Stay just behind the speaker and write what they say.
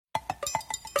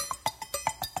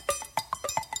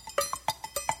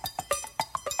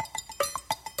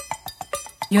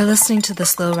You're listening to the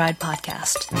Slow Ride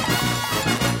Podcast.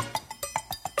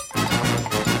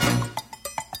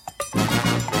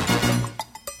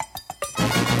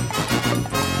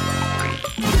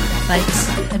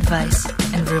 Bikes, advice,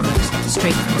 and rumors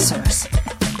straight from the source.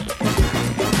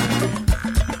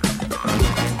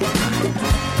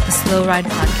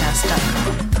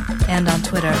 TheSlowRidePodcast.com and on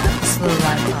Twitter at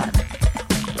SlowRidePod.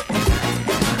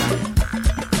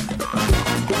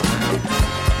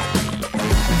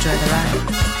 Enjoy the ride.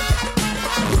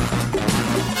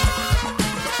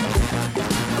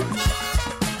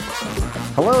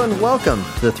 Hello and welcome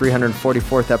to the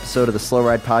 344th episode of the Slow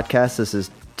Ride Podcast. This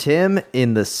is Tim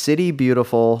in the city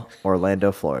beautiful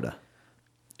Orlando, Florida.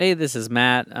 Hey, this is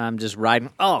Matt. I'm just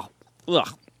riding. Oh,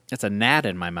 ugh. That's a gnat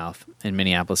in my mouth in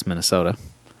Minneapolis, Minnesota.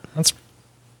 That's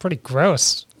pretty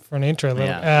gross for an intro.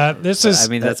 Yeah. That's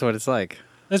what it's like.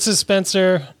 This is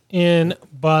Spencer in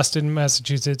Boston,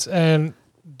 Massachusetts, and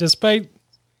despite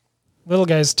little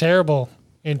guy's terrible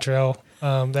intro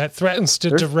that threatens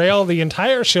to derail the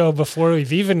entire show before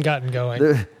we've even gotten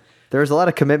going. There's a lot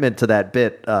of commitment to that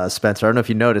bit, Spencer. I don't know if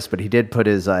you noticed, but he did put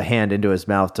his hand into his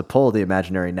mouth to pull the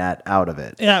imaginary gnat out of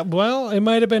it. Yeah, well, it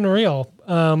might have been real.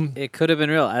 It could have been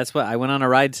real. That's what I went on a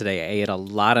ride today. I ate a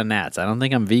lot of gnats. I don't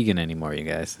think I'm vegan anymore, you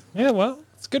guys. Yeah, well,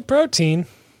 it's good protein.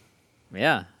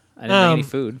 Yeah, I didn't make any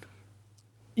food.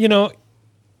 You know,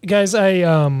 guys, I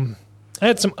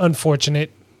had some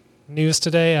unfortunate news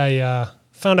today. I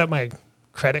found out my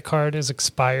credit card is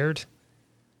expired.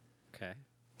 Okay.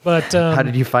 But how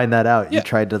did you find that out? Yeah. You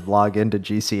tried to log into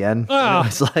GCN? Oh. And it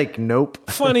was like, nope.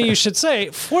 Funny you should say.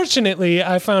 Fortunately,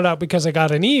 I found out because I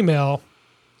got an email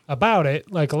about it,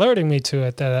 like alerting me to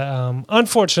it. That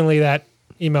unfortunately, that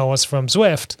email was from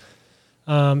Zwift,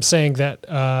 saying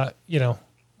that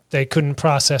they couldn't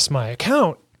process my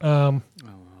account.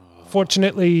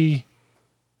 Fortunately,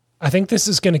 I think this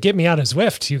is going to get me out of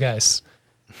Zwift, you guys.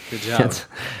 Good job.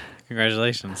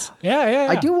 Congratulations. Yeah.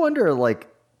 I do wonder, like,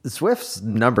 Zwift's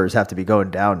numbers have to be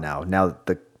going down now that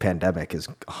the pandemic is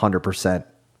 100%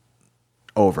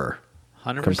 over.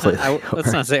 100%?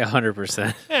 Let's not say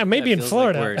 100%. Yeah, maybe in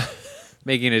Florida. Like we're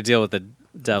making a deal with the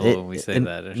devil when we say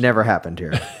that. It never happened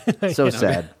here. So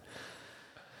sad.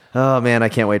 Oh, man, I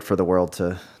can't wait for the world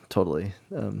to totally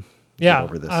get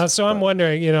over this. So I'm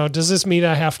wondering, does this mean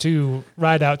I have to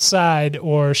ride outside,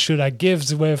 or should I give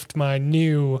Zwift my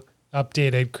new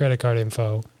updated credit card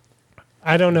info?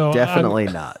 I don't know. Definitely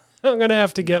not. I'm going to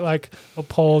have to get like a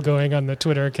poll going on the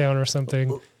Twitter account or something,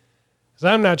 because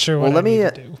I'm not sure what I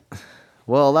need to do.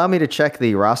 Well, allow me to check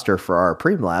the roster for our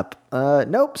Preem-Lap.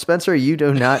 Nope, Spencer, you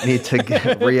do not need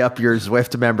to re-up your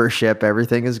Zwift membership.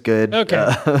 Everything is good.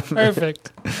 Okay,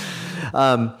 perfect.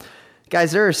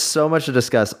 Guys, there is so much to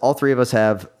discuss. All three of us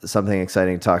have something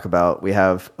exciting to talk about. We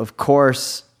have, of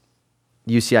course,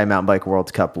 UCI Mountain Bike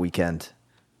World Cup weekend.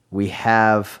 We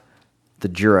have the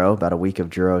Giro, about a week of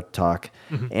Giro talk.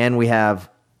 Mm-hmm. And we have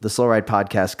the Slow Ride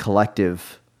Podcast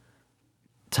collective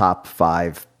top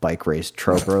 5 bike race.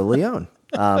 Trobro Leon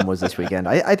was this weekend.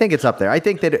 I think it's up there. I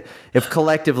think that if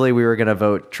collectively we were going to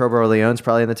vote, Trobro Leon's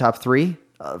probably in the top 3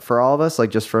 for all of us,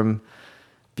 like just from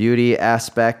beauty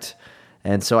aspect.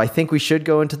 And so I think we should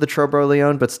go into the Trobro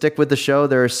Leon, but stick with the show.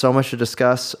 There is so much to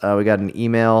discuss. We got an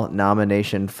email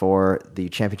nomination for the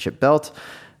championship belt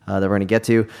that we're going to get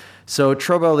to. So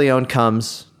Trobro Leon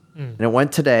comes, and it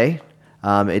went today.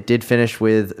 It did finish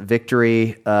with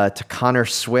victory to Connor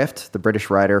Swift, the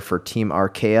British rider for Team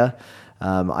Arkea.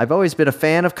 I've always been a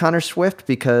fan of Connor Swift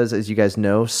because, as you guys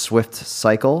know, Swift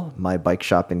Cycle, my bike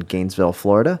shop in Gainesville,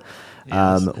 Florida,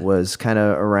 was kind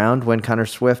of around when Connor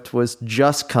Swift was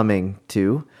just coming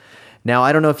to. Now,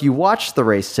 I don't know if you watched the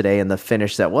race today and the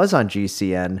finish that was on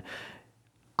GCN.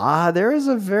 There is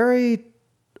a very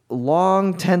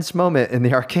long, tense moment in the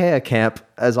Arkea camp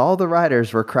as all the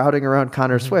riders were crowding around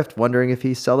Connor Swift, wondering if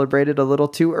he celebrated a little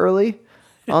too early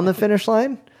on the finish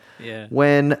line. Yeah.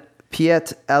 When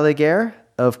Piet Alliger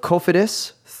of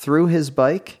Cofidis threw his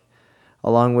bike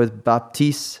along with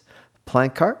Baptiste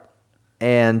Plancart,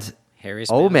 and Harry's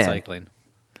cycling.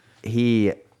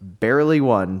 He barely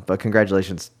won, but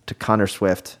congratulations to Connor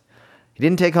Swift. He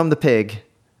didn't take home the pig,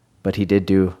 but he did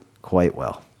do quite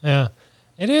well. Yeah.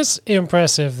 It is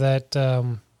impressive that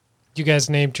you guys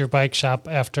named your bike shop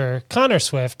after Connor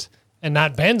Swift and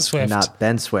not Ben Swift. Not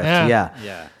Ben Swift, yeah.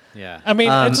 I mean,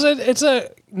 it's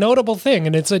a notable thing,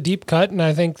 and it's a deep cut, and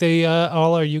I think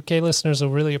all our UK listeners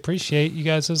will really appreciate you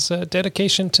guys'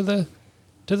 dedication to the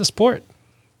sport.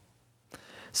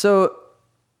 So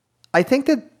I think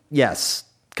that, yes,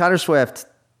 Connor Swift,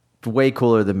 way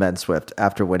cooler than Ben Swift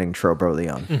after winning Trobro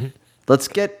Leon. Mm-hmm. Let's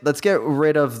get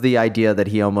rid of the idea that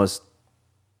he almost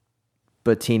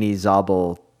Bettini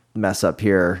Zabel mess up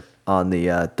here on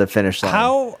the finish line.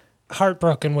 How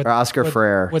heartbroken would or Oscar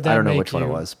Freire. would I that don't know make which one it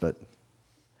you? was, but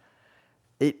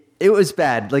it was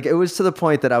bad. Like, it was to the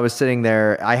point that I was sitting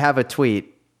there. I have a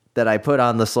tweet that I put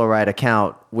on the Slow Ride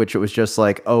account, which it was just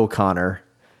like, "Oh, Connor."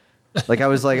 Like, I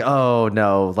was like, "Oh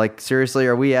no!" Like, seriously,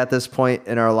 are we at this point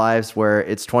in our lives where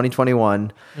it's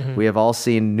 2021? We have all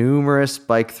seen numerous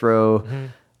bike throw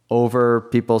over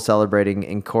people celebrating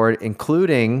in court,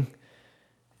 including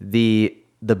the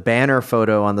banner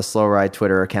photo on the Slow Ride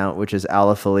Twitter account, which is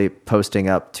Alaphilippe posting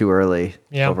up too early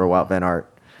over Wout van Aert.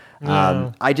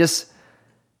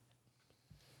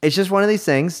 It's just one of these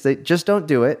things that just don't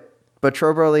do it. But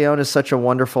Trobriand is such a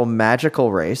wonderful,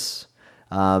 magical race.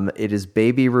 It is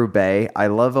baby Roubaix. I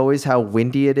love always how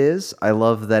windy it is. I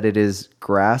love that it is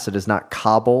grass. It is not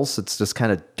cobbles. It's just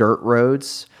kind of dirt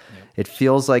roads. Yep. It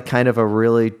feels like kind of a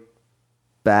really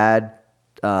bad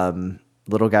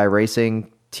little guy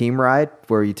racing team ride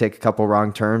where you take a couple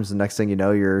wrong turns. The next thing you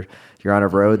know, you're on a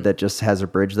road that just has a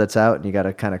bridge that's out and you got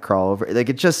to kind of crawl over. Like,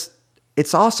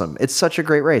 it's awesome. It's such a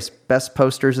great race. Best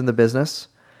posters in the business.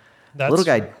 Little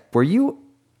guy, were you,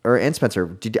 and Spencer,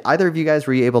 did either of you guys,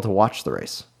 were you able to watch the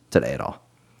race today at all?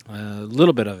 A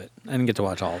little bit of it. I didn't get to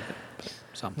watch all of it. But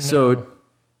some. So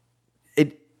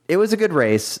it was a good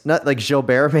race. Not like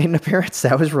Gilbert made an appearance.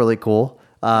 That was really cool.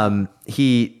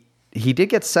 He did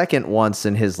get second once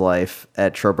in his life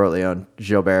at Trobriand,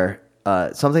 Gilbert,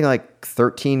 something like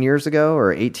 13 years ago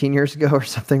or 18 years ago or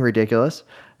something ridiculous.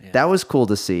 Yeah. That was cool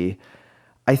to see.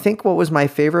 I think what was my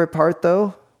favorite part,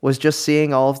 though, was just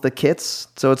seeing all of the kits.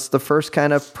 So it's the first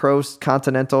kind of pro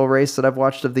continental race that I've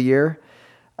watched of the year.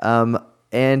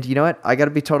 And you know what? I got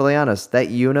to be totally honest.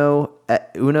 That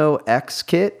Uno X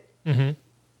kit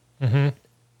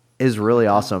is really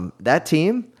awesome. That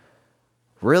team,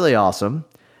 really awesome.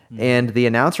 And the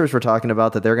announcers were talking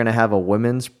about that they're going to have a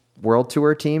women's world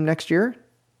tour team next year.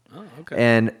 Oh, okay.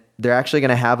 And they're actually going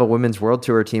to have a women's world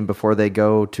tour team before they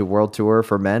go to world tour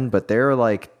for men. But they're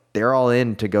all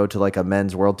in to go to like a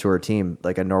men's world tour team,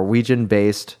 like a Norwegian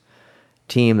based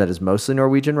team that is mostly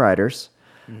Norwegian riders.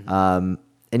 And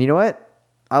you know what?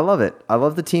 I love it. I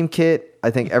love the team kit.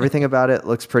 I think everything about it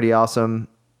looks pretty awesome.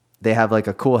 They have like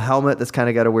a cool helmet that's kind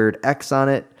of got a weird X on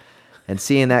it. And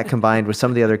seeing that combined with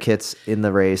some of the other kits in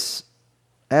the race,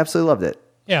 I absolutely loved it.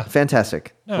 Yeah.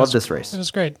 Fantastic. Love this race. It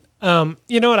was great.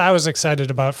 You know what I was excited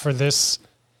about for this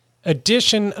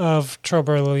edition of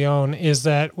Trobriand is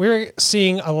that we're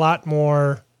seeing a lot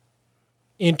more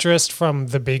interest from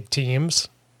the big teams.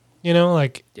 You know,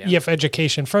 like EF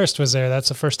Education First was there. That's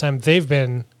the first time they've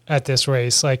been at this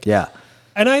race. Like, yeah.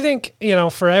 And I think,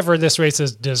 forever this race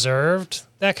has deserved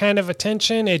that kind of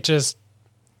attention. It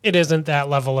isn't that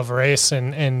level of race,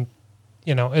 and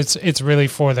it's really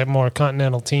for the more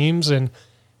continental teams, and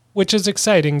which is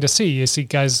exciting to see. You see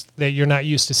guys that you're not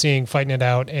used to seeing fighting it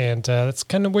out, and that's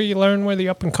kind of where you learn where the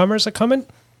up-and-comers are coming.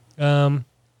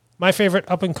 My favorite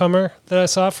up-and-comer that I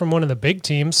saw from one of the big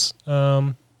teams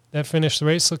that finished the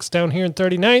race looks down here in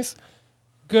 39th.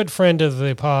 Good friend of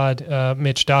the pod,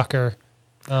 Mitch Docker,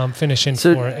 finishing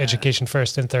for Education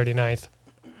First in 39th.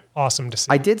 Awesome to see.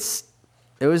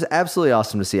 It was absolutely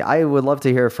awesome to see. I would love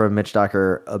to hear from Mitch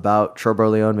Docker about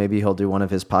Trobriand. Maybe he'll do one of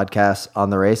his podcasts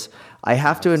on the race. I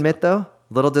have to admit, though, a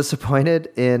little disappointed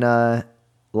in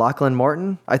Lachlan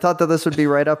Morton. I thought that this would be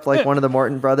right up like one of the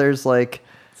Morton brothers. Like,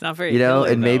 it's not very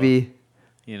hilly, and though, maybe,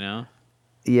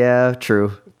 Yeah,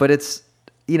 true. But it's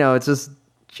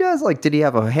just like, did he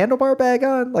have a handlebar bag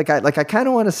on? Like I kind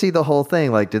of want to see the whole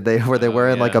thing. Like, were they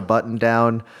wearing like a button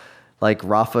down, like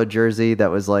Rafa jersey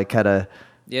that was like kind of.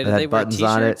 Yeah, did they wear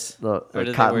t-shirts? Or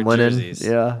did cotton they wear linen. Jerseys?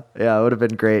 Yeah, it would have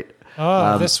been great.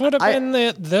 Oh, this would have been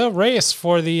the race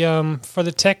for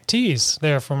the tech tees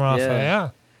there from Rafa.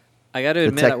 Yeah. I got to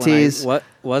admit that when I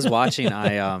was watching,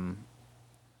 I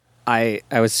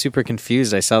was super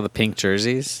confused. I saw the pink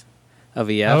jerseys of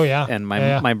EF. Oh yeah, and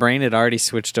my brain had already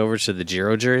switched over to the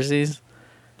Giro jerseys,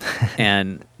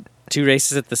 and two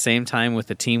races at the same time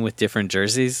with a team with different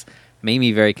jerseys made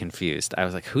me very confused. I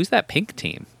was like, "Who's that pink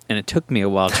team?" And it took me a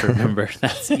while to remember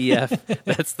that's EF.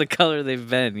 That's the color they've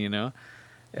been, It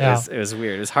was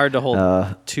weird. It was hard to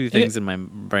hold two things in my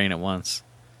brain at once.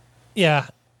 Yeah,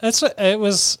 it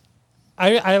was.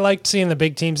 I liked seeing the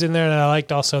big teams in there, and I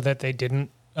liked also that they didn't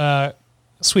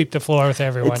sweep the floor with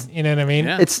everyone. You know what I mean?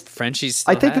 Yeah, it's Frenchies.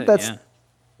 I think that's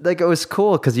like it was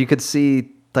cool because you could see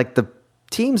like the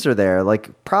teams are there.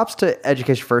 Like props to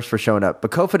Education First for showing up.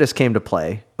 But Cofidis came to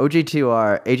play.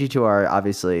 AG2R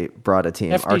obviously brought a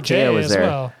team. FDJ Arkea was as there.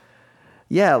 well.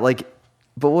 Yeah,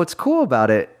 but what's cool about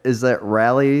it is that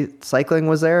Rally Cycling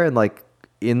was there and like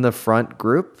in the front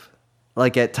group.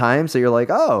 like at times that you're like,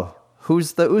 oh,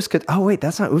 who's the Euskatel? Oh wait,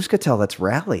 that's not Euskatel, that's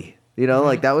Rally.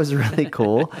 Like that was really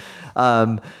cool.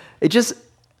 It just,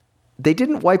 they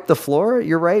didn't wipe the floor.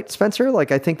 You're right, Spencer.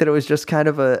 Like I think that it was just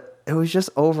it was just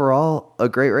overall a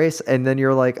great race. And then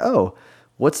you're like, oh,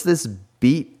 what's this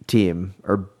Beat team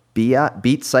or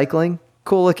Beat Cycling?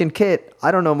 Cool looking kit.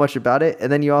 I don't know much about it.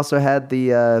 And then you also had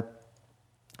the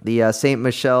Saint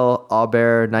Michel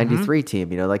Aubert 93 team.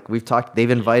 Like we've talked, they've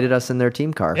invited us in their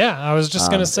team car. Yeah, I was just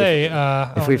going to say,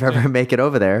 if we've ever make it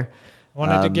over there,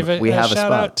 wanted to give a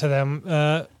shout out to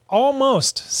them.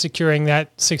 Almost securing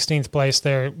that 16th place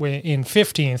there in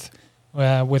 15th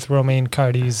with Romain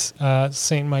Cardy's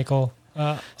St. Michael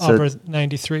Aubert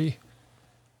 93.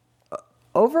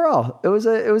 Overall, it was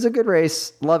a good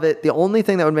race. Love it. The only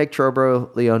thing that would make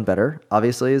Trobro Leon better,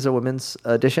 obviously, is a women's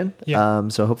edition. Yeah.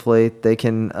 So hopefully they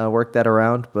can work that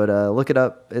around. But look it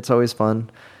up. It's always fun.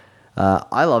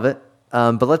 I love it.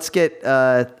 But let's get,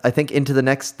 I think, into the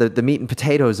next, the meat and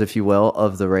potatoes, if you will,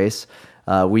 of the race.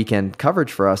 Weekend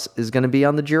coverage for us is going to be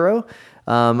on the Giro.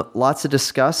 Lots to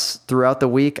discuss throughout the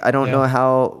week. I don't know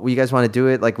how you guys want to do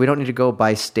it. Like, we don't need to go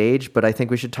by stage, but I think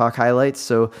we should talk highlights.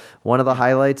 So one of the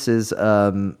highlights is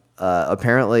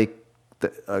apparently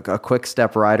a quick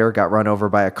step rider got run over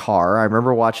by a car. I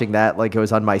remember watching that like it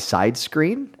was on my side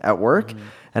screen at work,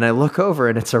 and I look over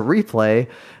and it's a replay,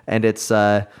 and it's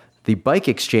the Bike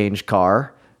Exchange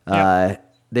car.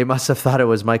 They must have thought it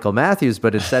was Michael Matthews,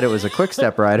 but instead it was a quick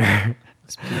step rider.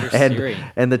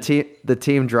 And the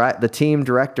team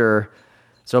director.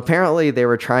 So apparently they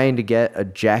were trying to get a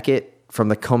jacket from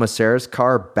the Commissaires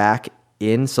car back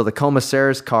in. So the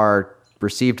Commissaires car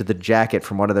received the jacket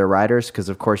from one of their riders because,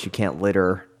 of course, you can't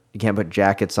put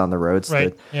jackets on the roads.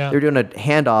 Right. They're doing a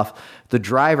handoff. The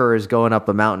driver is going up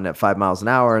a mountain at 5 miles an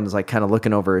hour and is like kind of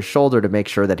looking over his shoulder to make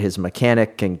sure that his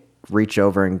mechanic can reach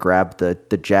over and grab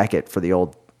the jacket for the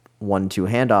old 1-2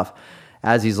 handoff.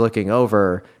 As he's looking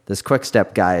over, this quick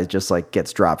step guy just like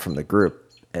gets dropped from the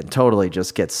group and totally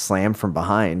just gets slammed from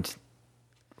behind.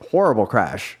 Horrible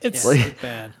crash. It's like,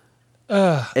 bad.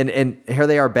 And here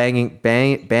they are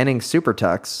banning super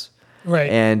tucks. Right.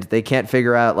 And they can't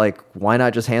figure out like why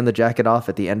not just hand the jacket off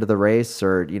at the end of the race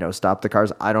or stop the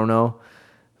cars. I don't know.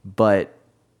 But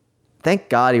thank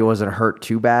God he wasn't hurt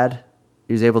too bad.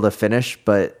 He was able to finish,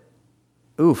 but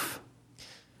oof.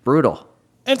 Brutal.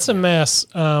 It's a mess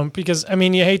because, I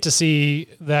mean, you hate to see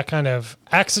that kind of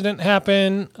accident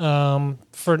happen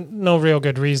for no real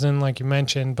good reason, like you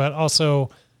mentioned. But also,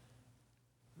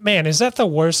 man, is that the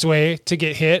worst way to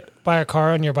get hit by a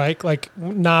car on your bike? Like,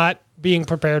 not being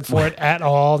prepared for it at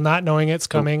all, not knowing it's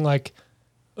coming, like,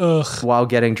 ugh. While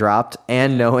getting dropped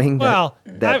and knowing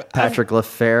that Patrick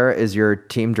Lefevere is your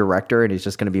team director and he's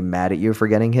just going to be mad at you for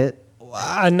getting hit?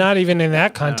 Not even in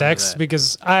that context,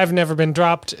 because I've never been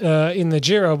dropped in the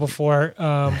Giro before.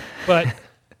 But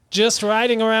just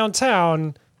riding around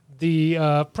town,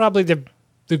 the probably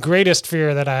the greatest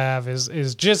fear that I have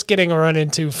is just getting run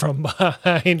into from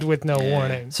behind with no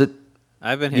warning. So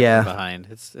I've been hit from behind.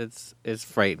 It's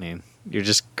frightening. You're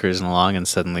just cruising along and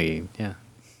suddenly,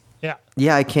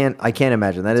 Yeah, I can't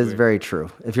imagine. That is weird. Very true.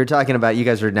 If you're talking about, you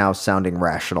guys are now sounding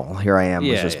rational. Here I am,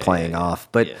 was just playing off.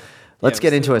 But let's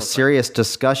get into a serious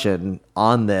discussion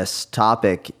on this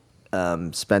topic,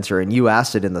 Spencer. And you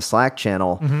asked it in the Slack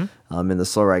channel, in the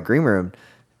Slow Ride Green Room.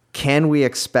 Can we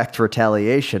expect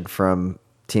retaliation from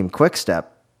Team Quickstep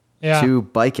to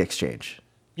Bike Exchange?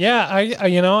 Yeah,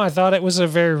 I thought it was a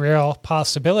very real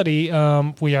possibility.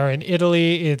 We are in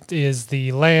Italy. It is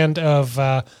the land of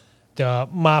the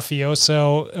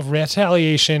mafioso.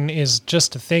 Retaliation is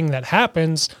just a thing that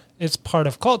happens. It's part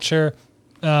of culture.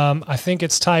 I think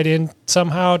it's tied in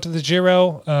somehow to the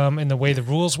Giro and the way the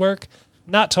rules work.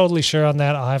 Not totally sure on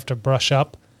that. I'll have to brush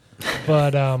up.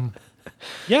 But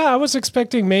I was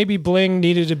expecting maybe Bling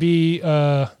needed to be,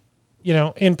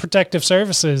 in protective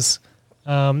services.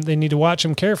 They need to watch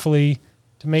him carefully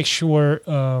to make sure,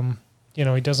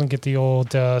 he doesn't get the old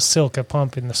Silka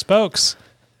pump in the spokes.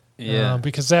 Yeah.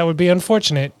 Because that would be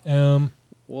unfortunate.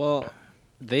 Well,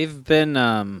 they've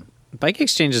been... Bike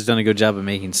Exchange has done a good job of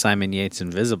making Simon Yates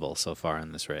invisible so far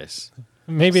in this race.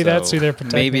 Maybe that's who they're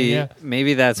protecting.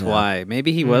 Maybe that's why.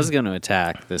 Maybe he was going to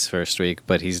attack this first week,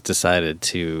 but he's decided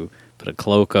to put a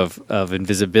cloak of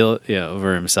invisibility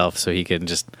over himself so he can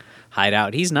just hide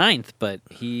out. He's ninth, but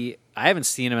I haven't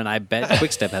seen him, and I bet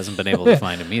Quickstep hasn't been able to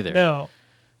find him either. No,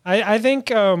 I think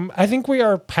we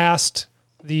are past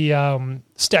the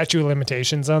statute of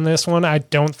limitations on this one. I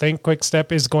don't think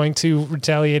Quickstep is going to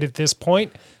retaliate at this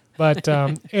point. But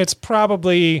it's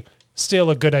probably still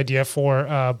a good idea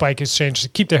for Bike Exchange to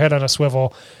keep their head on a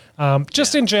swivel.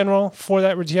 just in general for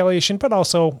that retaliation, but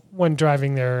also when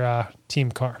driving their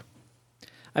team car.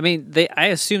 I mean, I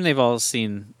assume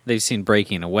they've seen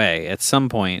Breaking Away. At some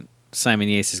point, Simon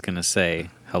Yates is going to say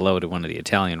hello to one of the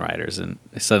Italian riders, and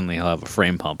suddenly he'll have a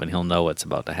frame pump, and he'll know what's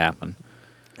about to happen.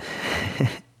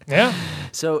 Yeah.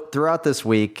 So throughout this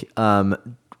week, I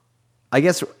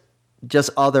guess just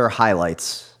other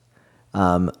highlights.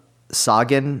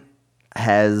 Sagan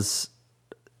has,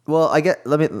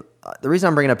 the reason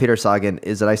I'm bringing up Peter Sagan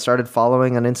is that I started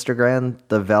following on Instagram,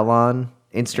 the Velon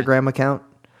Instagram account.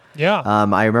 Yeah.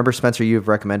 I remember, Spencer, you've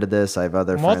recommended this. I have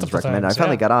other friends recommend it. I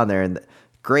finally got on there, and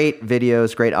great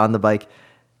videos, great on the bike.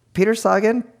 Peter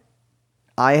Sagan,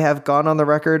 I have gone on the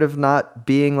record of not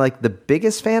being like the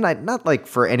biggest fan. Not like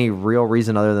for any real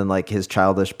reason other than like his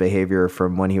childish behavior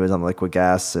from when he was on Liquid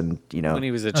Gas and, when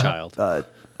he was a child,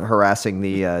 harassing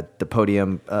the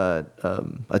podium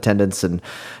attendants and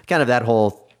kind of that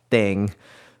whole thing.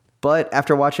 But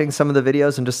after watching some of the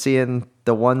videos and just seeing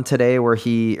the one today where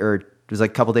it was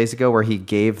like a couple days ago where he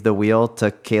gave the wheel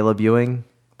to Caleb Ewing,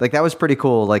 like that was pretty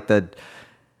cool. Like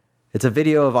it's a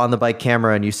video of on the bike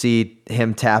camera, and you see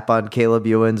him tap on Caleb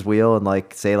Ewan's wheel and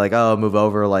like say like, "Oh, move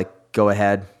over, like go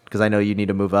ahead, because I know you need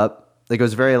to move up." Like it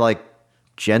was very like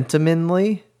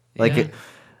gentlemanly, like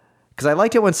because I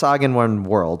liked it when Sagan won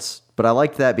Worlds, but I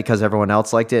liked that because everyone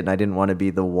else liked it, and I didn't want to be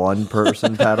the one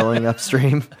person paddling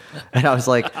upstream. And I was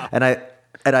like, and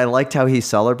I liked how he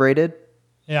celebrated.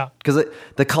 Yeah, because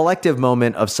the collective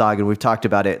moment of Sagan, we've talked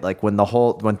about it, like when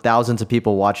thousands of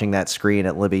people watching that screen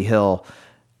at Libby Hill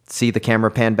see the camera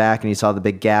pan back and you saw the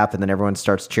big gap and then everyone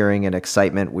starts cheering in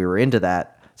excitement. We were into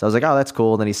that. So I was like, oh, that's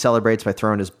cool. And then he celebrates by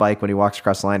throwing his bike when he walks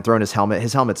across the line, throwing his helmet.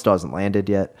 His helmet still hasn't landed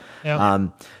yet. Yeah.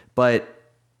 But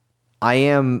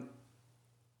I'm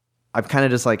kind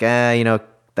of just like, the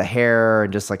hair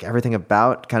and just like everything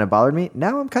about kind of bothered me.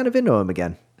 Now I'm kind of into him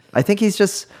again. I think he's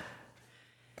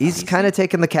kind of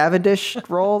taken the Cavendish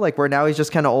role, like where now he's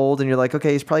just kind of old and you're like,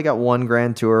 okay, he's probably got one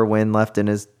Grand Tour win left in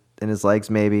his legs,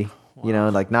 maybe. Wow.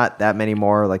 Like not that many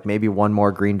more, like maybe one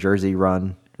more green jersey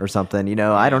run or something,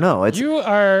 I don't know. You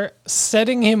are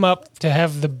setting him up to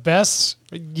have the best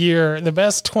year, the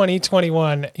best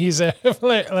 2021 he's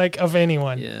like of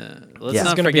anyone. Yeah. Let's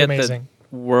not forget that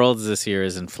Worlds this year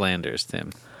is in Flanders,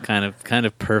 Tim. Kind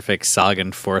of perfect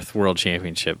Sagan 4th World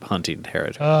Championship hunting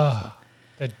territory. Oh,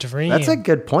 the dream. That's a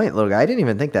good point, Logan. I didn't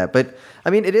even think that. But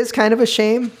I mean, it is kind of a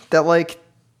shame that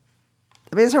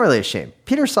it's not really a shame.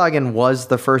 Peter Sagan was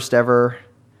the first ever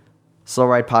Slow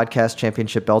Ride Podcast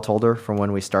Championship belt holder from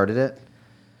when we started it.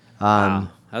 Wow.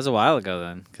 That was a while ago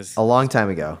then. A long time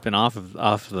ago. Been off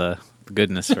the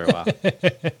goodness for a while.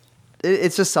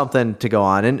 It's just something to go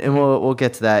on, and we'll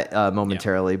get to that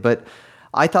momentarily. Yeah. But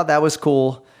I thought that was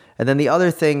cool. And then the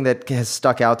other thing that has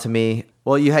stuck out to me,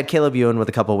 well, you had Caleb Ewan with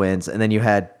a couple wins, and then you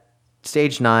had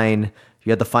Stage 9. You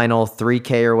had the final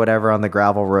 3K or whatever on the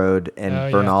gravel road,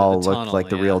 and Bernal looked like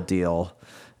the real deal.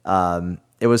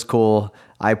 It was cool.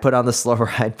 I put on the Slow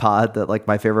Ride pod that like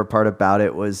my favorite part about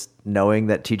it was knowing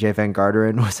that TJ Van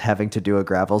Garderen was having to do a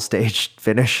gravel stage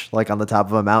finish like on the top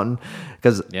of a mountain,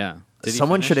 because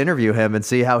someone should interview him and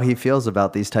see how he feels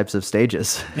about these types of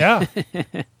stages. Yeah.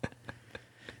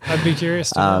 I'd be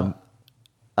curious to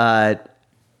know.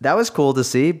 That was cool to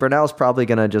see. Bernal's probably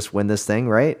going to just win this thing,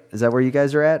 right? Is that where you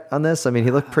guys are at on this? I mean,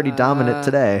 he looked pretty dominant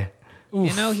today.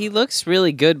 Oof. He looks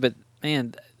really good, but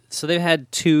man, so they've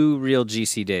had 2 real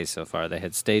GC days so far. They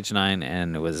had Stage 9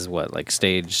 and it was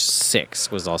Stage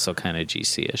 6 was also kind of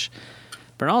GC-ish.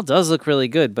 Bernal does look really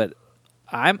good, but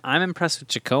I'm impressed with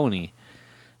Ciccone.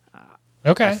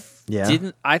 Okay.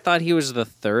 I thought he was the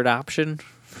 3rd option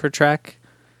for Trek,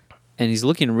 and he's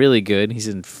looking really good. He's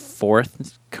in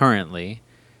 4th currently.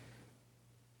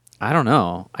 I don't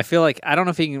know. I feel like I don't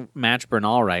know if he can match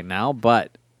Bernal right now,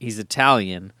 but he's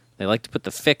Italian. They like to put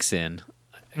the fix in.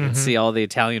 I can see all the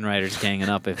Italian riders ganging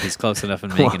up if he's close enough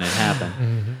and making it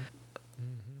happen.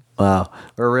 Wow,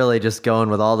 we're really just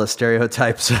going with all the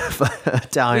stereotypes of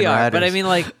Italian riders. But I mean,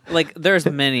 like there's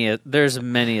many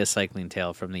a cycling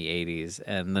tale from the '80s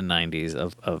and the '90s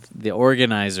of the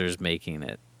organizers making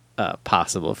it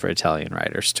possible for Italian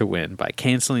riders to win by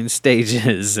canceling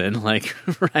stages and like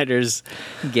riders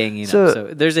ganging up.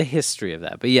 So there's a history of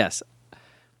that. But yes,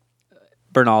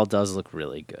 Bernal does look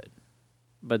really good,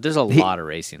 but there's a lot of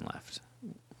racing left.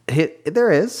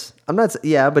 There is.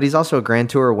 But he's also a Grand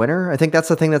Tour winner. I think that's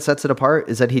the thing that sets it apart,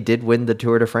 is that he did win the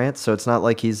Tour de France. So it's not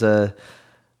like he's a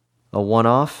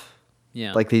one-off.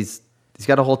 Yeah. Like he's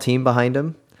got a whole team behind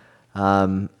him.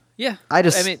 Yeah. I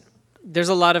mean, there's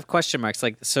a lot of question marks.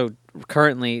 Like, so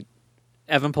currently,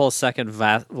 Evenepoel's 2nd,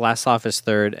 Vlasov is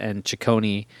 3rd, and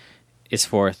Ciccone is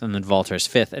fourth, and then Valter is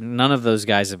fifth, and none of those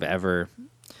guys have ever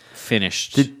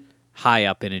finished high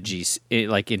up in a GC,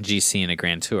 like in GC in a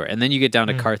Grand Tour. And then you get down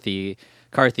to Carthy,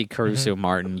 Caruso,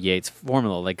 Martin, Yates,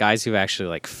 Formula, like guys who've actually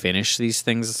like finished these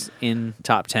things in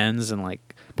top tens and like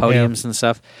podiums and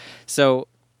stuff. So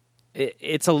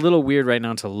it's a little weird right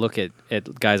now to look at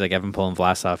guys like Evenepoel and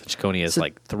Vlasov and Ciccone as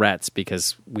like threats,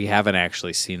 because we haven't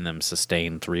actually seen them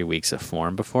sustain 3 weeks of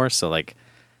form before. So like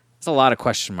there's a lot of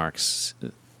question marks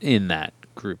in that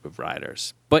group of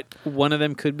riders. But one of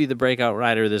them could be the breakout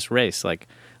rider of this race. Like,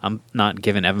 I'm not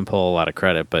giving Evenepoel a lot of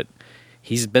credit, but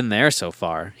he's been there so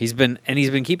far. He's been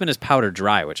keeping his powder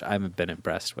dry, which I've been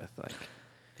impressed with. Like,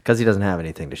 because he doesn't have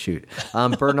anything to shoot.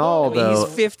 Bernal, though,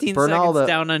 he's 15 seconds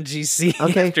down on GC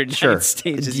after 9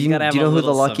 stages. Do you know who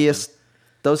the luckiest? Something.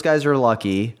 Those guys are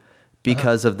lucky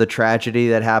because of the tragedy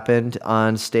that happened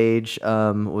on stage.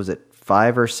 Was it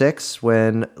 5 or 6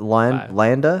 when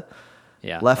Landa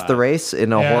left the race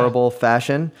in a horrible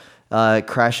fashion,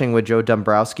 crashing with Joe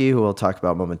Dombrowski, who we'll talk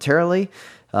about momentarily.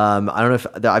 I don't know if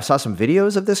I saw some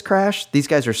videos of this crash. These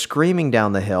guys are screaming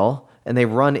down the hill, and they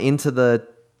run into the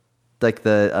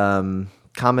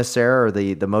commissaire or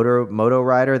the moto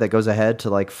rider that goes ahead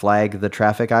to like flag the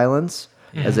traffic islands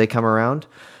as they come around.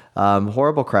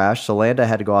 Horrible crash. So Landa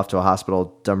had to go off to a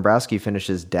hospital. Dombrowski finished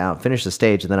the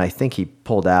stage, and then I think he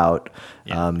pulled out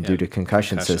due to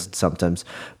concussion symptoms.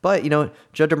 But,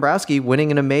 Joe Dombrowski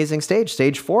winning an amazing stage.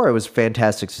 Stage 4, it was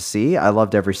fantastic to see. I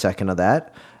loved every second of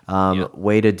that.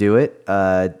 Way to do it.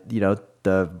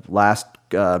 The last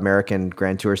American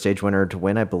Grand Tour stage winner to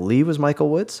win, I believe, was Michael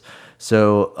Woods.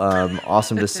 So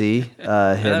awesome to see him.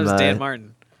 That was Dan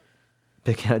Martin.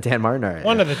 Dan Martin, all right.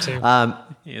 One of the two.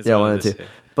 One of the two.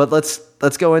 But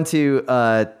let's go into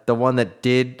the one that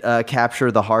did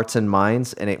capture the hearts and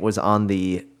minds, and it was on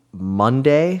the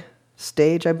Monday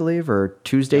stage, I believe, or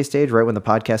Tuesday stage, right when the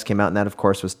podcast came out. And that, of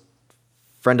course, was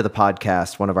friend of the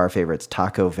podcast, one of our favorites,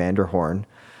 Taco van der Hoorn,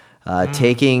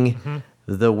 taking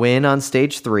the win on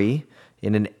stage 3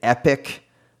 in an epic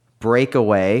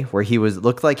breakaway where he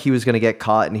looked like he was going to get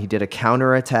caught, and he did a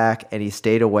counterattack and he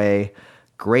stayed away.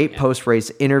 Great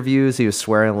post-race interviews. He was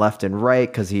swearing left and right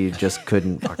because he just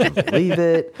couldn't fucking believe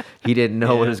it. He didn't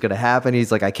know what was going to happen.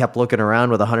 He's like, I kept looking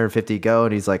around with 150 go,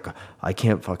 and he's like, I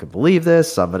can't fucking believe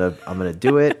this. I'm gonna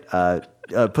do it.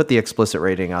 Put the explicit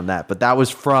rating on that. But that was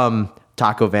from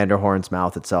Taco van der Hoorn's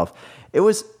mouth itself. It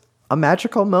was a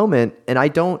magical moment, and I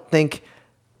don't think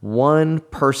one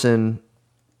person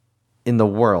in the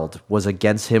world was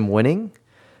against him winning.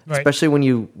 Right. Especially when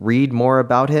you read more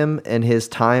about him and his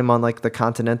time on like the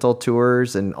continental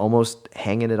tours and almost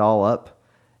hanging it all up.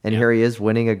 And here he is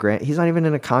winning he's not even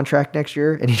in a contract next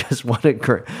year, and he just won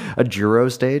a Giro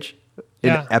stage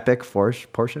in an epic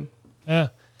portion. Yeah.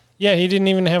 Yeah, he didn't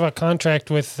even have a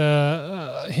contract with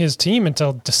his team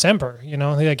until December.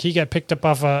 Like he got picked up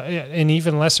off an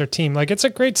even lesser team. Like, it's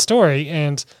a great story,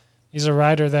 and he's a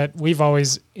rider that we've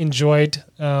always enjoyed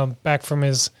back from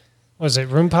his,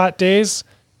 Roompot days.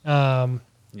 And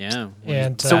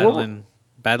battling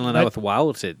out with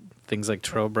Wout at things like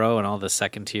Trobro and all the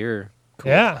second tier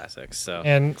classics. So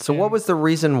what was the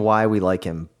reason why we like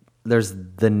him? There's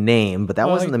the name, but that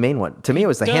wasn't the main one. To me, it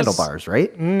was the handlebars,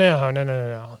 right?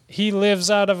 No. He lives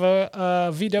out of a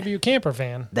VW camper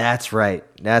van. That's right.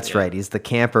 Right. He's the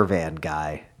camper van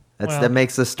guy. That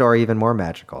makes the story even more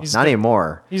magical. Not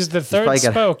anymore. He's the third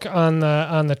spoke on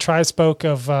the tri-spoke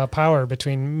of power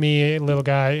between me, little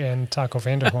guy, and Taco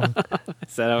van der Hoorn.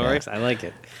 Is that how it works? I like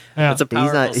it. Yeah. That's a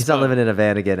powerful He's not living in a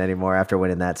van again anymore after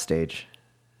winning that stage.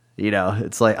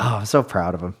 It's like, I'm so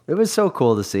proud of him. It was so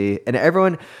cool to see. And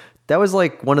everyone, that was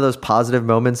like one of those positive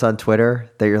moments on Twitter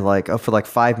that you're like, for like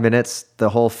 5 minutes, the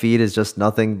whole feed is just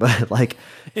nothing but like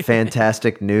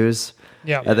fantastic news.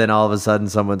 Yeah. And then all of a sudden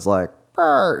someone's like,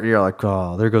 you're like,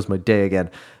 oh, there goes my day again.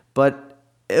 But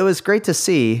it was great to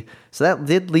see. So that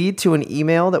did lead to an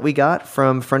email that we got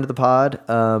from friend of the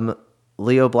pod,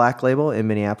 Leo Black Label in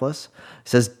Minneapolis. It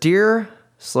says, Dear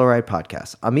Slow Ride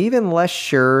Podcast, I'm even less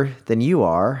sure than you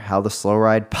are how the Slow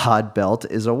Ride Pod Belt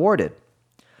is awarded,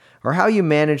 or how you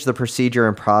manage the procedure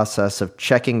and process of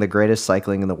checking the greatest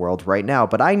cycling in the world right now.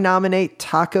 But I nominate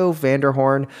Taco van der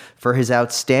Hoorn for his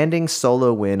outstanding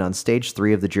solo win on stage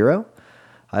 3 of the Giro.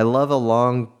 I love a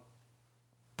long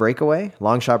shot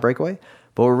breakaway,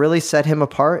 but what really set him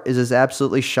apart is his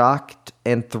absolutely shocked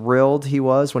and thrilled he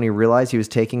was when he realized he was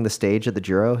taking the stage at the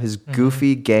Giro. His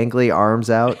goofy, gangly arms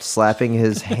out, slapping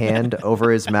his hand over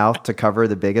his mouth to cover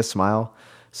the biggest smile.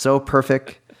 So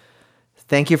perfect.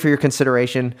 Thank you for your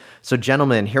consideration. So,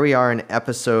 gentlemen, here we are in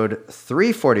episode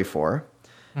 344.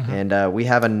 And we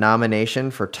have a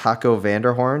nomination for Taco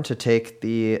Vanderhorn to take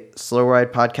the Slow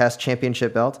Ride Podcast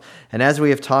Championship belt. And as we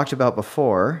have talked about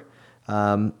before,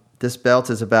 this belt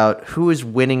is about who is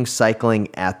winning cycling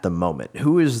at the moment.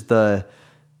 Who's the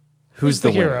hero?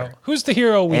 winner? Who's the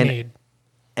hero we need?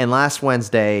 And last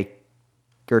Wednesday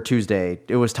or Tuesday,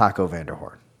 it was Taco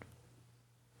Vanderhorn.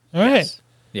 All right.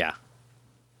 Yeah.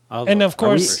 And of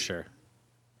course, for sure.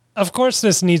 Of course,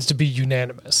 this needs to be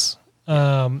unanimous.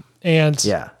 And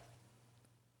Yeah.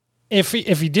 if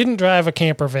he didn't drive a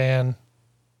camper van,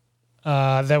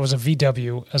 that was a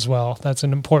VW as well. That's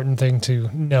an important thing to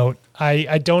note.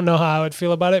 I don't know how I would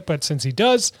feel about it, but since he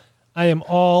does, I am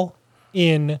all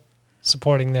in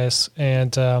supporting this.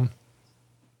 And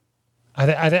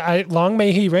I long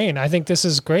may he reign. I think this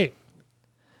is great.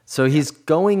 So he's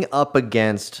going up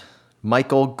against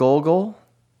Michael Gogol,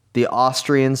 the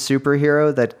Austrian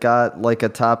superhero that got like a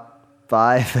top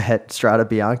 5 at Strada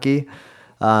Bianchi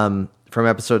from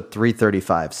episode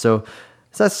 335. So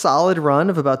it's a solid run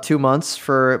of about 2 months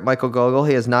for Michael Gogol.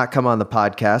 He has not come on the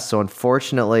podcast, so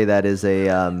unfortunately that is a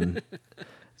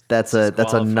that's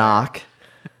a knock.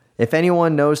 If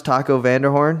anyone knows Taco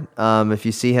Vanderhorn, if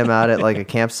you see him out at like a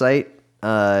campsite,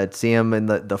 see him in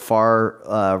the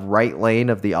far right lane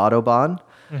of the Autobahn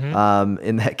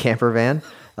in that camper van,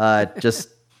 just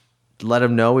let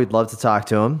him know. We'd love to talk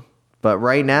to him. But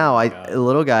right now,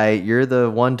 little guy, you're the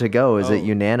one to go. Is it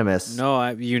unanimous? No,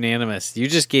 unanimous. You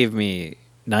just gave me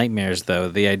nightmares, though.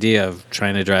 The idea of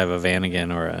trying to drive a van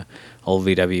again or a old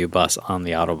VW bus on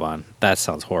the Autobahn. That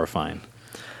sounds horrifying.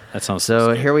 That sounds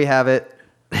so here we have it.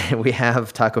 We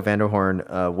have Taco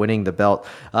Vanderhorn winning the belt.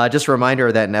 Just a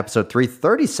reminder that in episode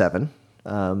 337,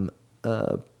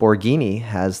 Borghini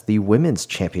has the women's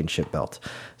championship belt.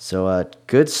 So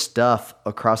good stuff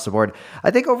across the board.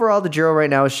 I think overall the Giro right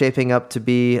now is shaping up to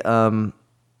be an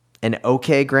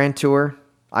okay Grand Tour.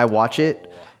 I watch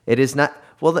it. It is not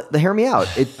well. Hear me out.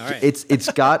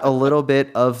 It's got a little bit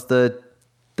of the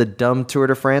dumb Tour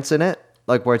de France in it,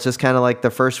 like where it's just kind of like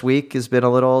the first week has been a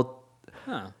little.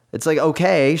 It's like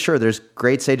okay, sure. There's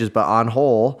great stages, but on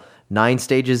whole, 9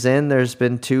 stages in, there's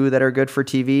been 2 that are good for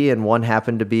TV, and one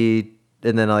happened to be,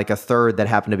 and then like a third that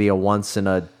happened to be a once in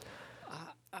a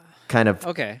kind of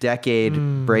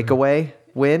decade breakaway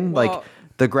win. Well, like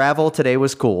the gravel today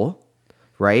was cool,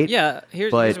 right? Yeah,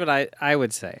 here's what I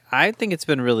would say. I think it's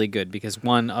been really good because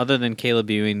one, other than Caleb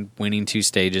Ewing winning 2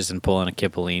 stages and pulling a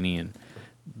Cipollini and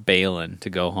bailing to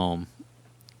go home,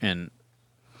 and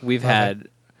we've had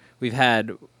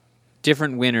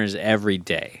different winners every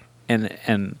day,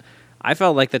 and I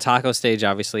felt like the taco stage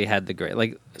obviously had the great,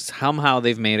 like somehow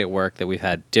they've made it work that we've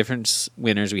had different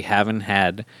winners. We haven't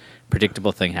had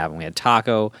predictable thing happen. We had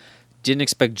taco. Didn't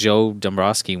expect Joe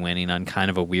Dombrowski winning on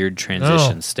kind of a weird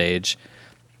transition stage.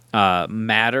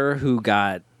 Matter, who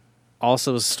got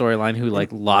also a storyline, who like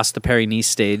lost the Paris-Nice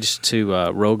stage to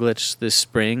Roglic this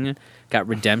spring, got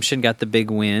redemption, got the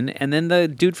big win, and then the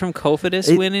dude from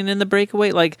Cofidis winning in the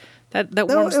breakaway, like that warms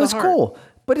the heart. It was cool,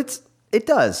 but it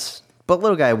does. But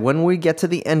little guy, when we get to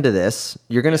the end of this,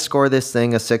 you're going to score this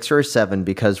thing a 6 or a 7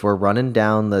 because we're running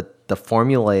down the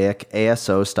formulaic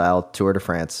ASO style Tour de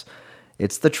France.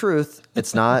 It's the truth.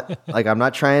 It's not like I'm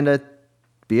not trying to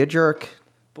be a jerk.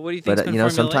 But what do you think?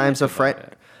 But sometimes a friend.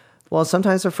 Well,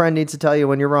 sometimes a friend needs to tell you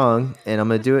when you're wrong, and I'm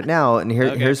going to do it now. And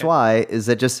here's why: is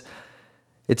that just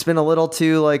it's been a little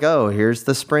too like, oh, here's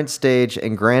the sprint stage,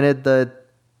 and granted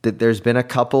there's been a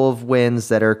couple of wins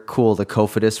that are cool. The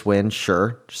Cofidis win,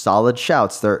 sure, solid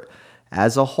shouts. They're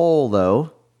as a whole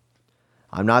though.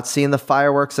 I'm not seeing the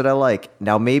fireworks that I like.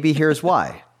 Now maybe here's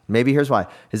why.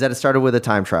 Is that it started with a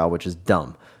time trial, which is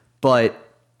dumb, but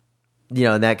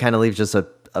and that kind of leaves just a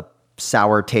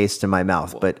sour taste in my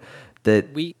mouth. But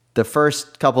the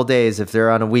first couple days, if they're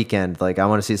on a weekend, like I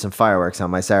want to see some fireworks on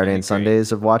my Saturday and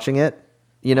Sundays of watching it.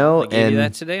 They gave you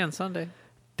that today on Sunday.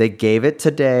 They gave it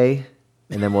today,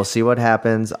 and then we'll see what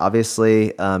happens.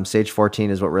 Obviously, stage 14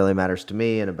 is what really matters to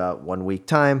me in about 1 week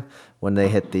time when they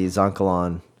hit the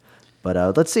Zoncolan.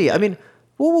 But let's see. I mean,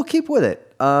 we'll keep with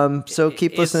it. So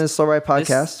keep listening to Slow Ride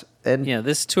Podcast.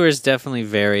 This tour is definitely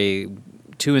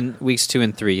weeks 2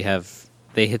 and 3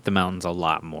 they hit the mountains a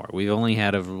lot more. We've only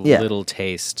had a little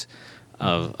taste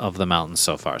of the mountains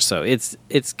so far. So it's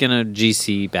gonna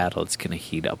GC battle. It's gonna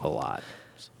heat up a lot.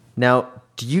 Now,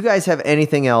 do you guys have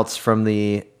anything else from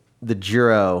the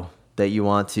Giro that you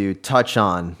want to touch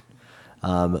on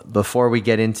before we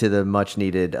get into the much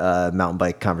needed mountain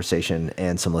bike conversation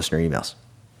and some listener emails?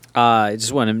 I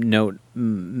just want to note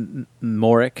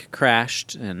Morik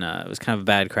crashed, and it was kind of a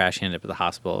bad crash. He ended up at the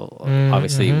hospital.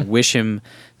 Obviously, wish him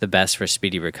the best for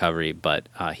speedy recovery, but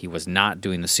he was not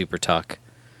doing the super tuck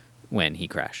when he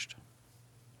crashed.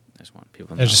 I just want people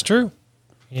to know. That is true.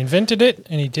 He invented it,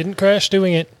 and he didn't crash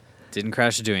doing it. Didn't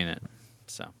crash doing it.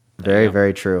 So Very,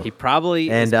 very true. He probably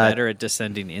And, is better at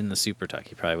descending in the Super Tuck.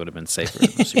 He probably would have been safer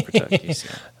in the Super Tuck.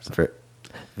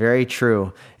 Very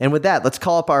true. And with that, let's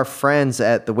call up our friends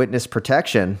at the Witness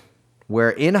Protection,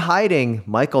 where in hiding,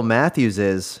 Michael Matthews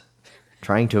is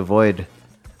trying to avoid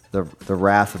the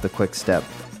wrath of the Quick Step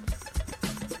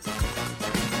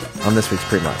on this week's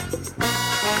Pre-Mod.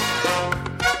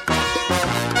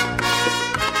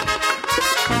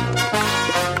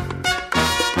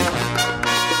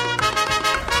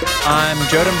 I'm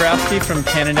Joe Dombrowski from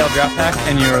Cannondale Drop Pack,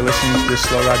 and you are listening to the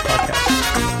Slow Ride Podcast.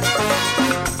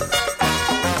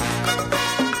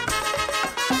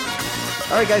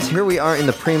 All right, guys, here we are in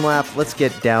the Preem Lap. Let's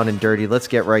get down and dirty. Let's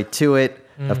get right to it.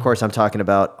 Of course, I'm talking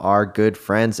about our good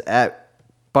friends at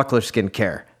Buckler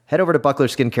Skincare. Head over to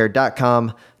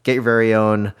bucklerskincare.com. Get your very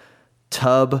own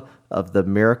tub of the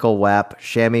Miracle WAP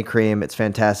chamois cream. It's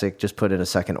fantastic. Just put in a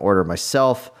second order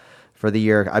myself for the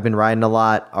year. I've been riding a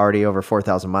lot, already over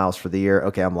 4,000 miles for the year.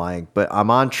 Okay, I'm lying, but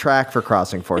I'm on track for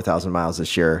crossing 4,000 miles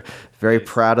this year. Very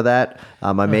proud of that.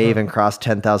 I may even cross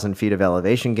 10,000 feet of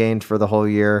elevation gained for the whole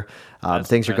year.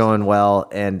 Things are going well,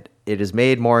 and it is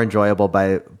made more enjoyable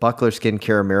by Buckler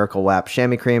Skincare Miracle WAP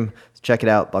chamois cream. Check it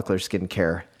out,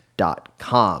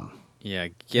 bucklerskincare.com. Yeah,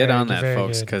 get on that,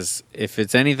 folks, because if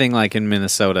it's anything like in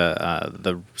Minnesota,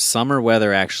 the summer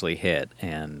weather actually hit,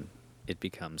 and it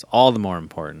becomes all the more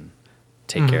important.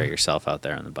 Take care of yourself out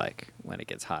there on the bike when it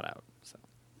gets hot out. So.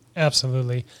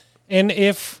 Absolutely. And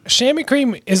if chamois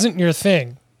cream isn't your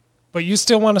thing, but you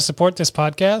still want to support this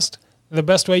podcast, the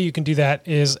best way you can do that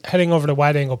is heading over to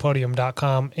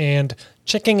wideanglepodium.com and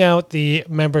checking out the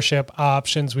membership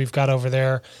options we've got over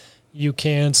there. You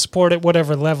can support at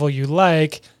whatever level you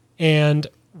like. And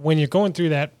when you're going through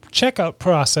that checkout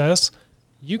process,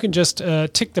 you can just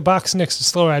tick the box next to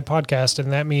Slow Ride Podcast,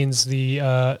 and that means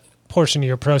the portion of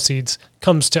your proceeds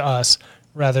comes to us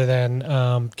rather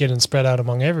than getting spread out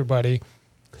among everybody,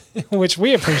 which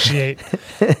we appreciate.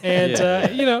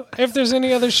 And, if there's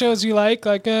any other shows you like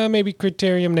maybe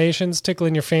Criterium Nation's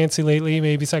tickling your fancy lately,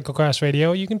 maybe Cyclocross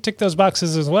Radio, you can tick those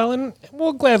boxes as well, and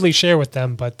we'll gladly share with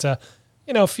them. But,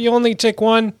 if you only tick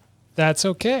one, that's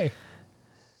okay.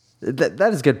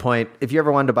 That is a good point. If you ever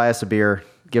wanted to buy us a beer,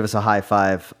 give us a high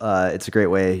five. It's a great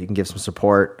way. You can give some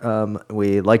support.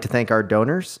 We like to thank our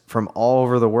donors from all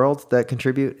over the world that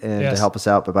contribute and to help us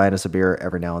out by buying us a beer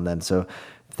every now and then. So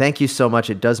thank you so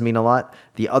much. It does mean a lot.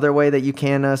 The other way that you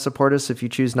can support us if you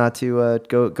choose not to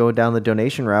go down the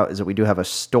donation route is that we do have a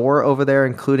store over there,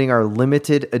 including our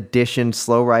limited edition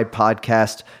Slow Ride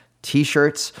Podcast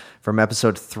t-shirts from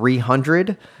episode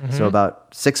 300. So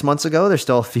about 6 months ago. There's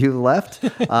still a few left.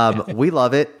 We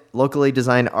love it. Locally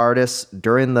designed artists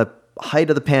during the height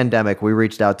of the pandemic we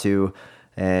reached out to,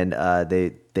 and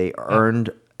they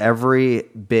earned every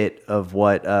bit of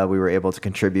what we were able to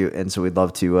contribute, and so we'd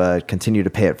love to continue to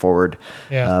pay it forward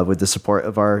with the support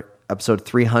of our episode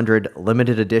 300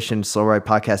 limited edition Slow Ride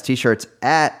Podcast t-shirts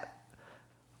at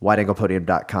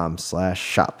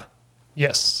wideanglepodium.com/shop.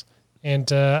 Yes.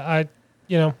 And not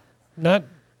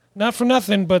for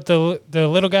nothing, but the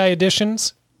little guy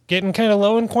editions getting kind of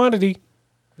low in quantity.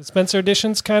 The Spencer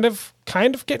edition's kind of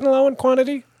getting low in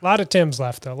quantity. A lot of Tim's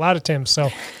left, though. A lot of Tim's. So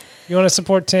if you want to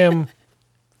support Tim,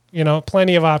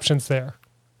 plenty of options there.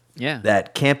 Yeah.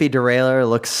 That Campy Derailleur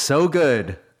looks so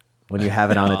good when you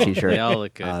have it on a t-shirt. They all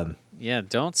look good.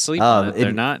 Don't sleep on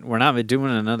it. We're not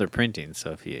doing another printing.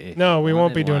 So if we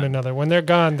won't be doing another. When they're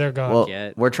gone, they're gone. Well,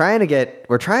 we're trying to,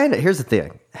 here's the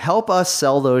thing. Help us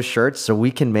sell those shirts so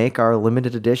we can make our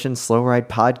limited edition Slow Ride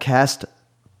Podcast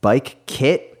bike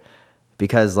kit.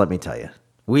 Because let me tell you,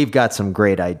 we've got some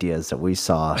great ideas that we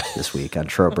saw this week on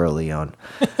Trobro Leon.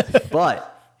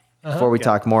 But before we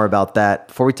talk more about that,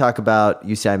 before we talk about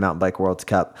UCI Mountain Bike World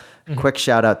Cup, quick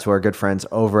shout out to our good friends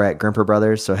over at Grimper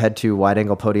Brothers. So head to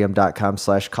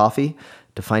wideanglepodium.com/coffee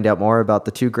to find out more about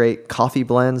the two great coffee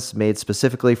blends made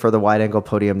specifically for the Wide Angle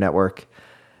Podium Network.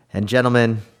 And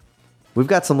gentlemen, we've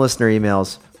got some listener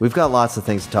emails. We've got lots of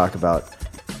things to talk about,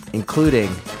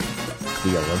 including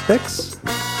the Olympics.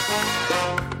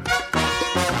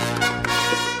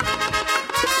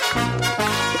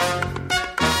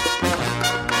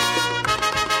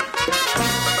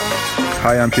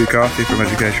 Hi, I'm Hugh Carthy from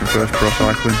Education First Pro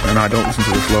Cycling, and I don't listen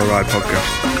to the Slow Ride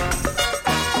Podcast.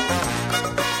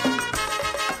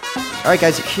 All right,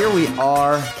 guys, here we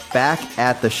are back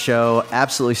at the show.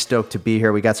 Absolutely stoked to be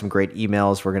here. We got some great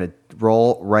emails. We're going to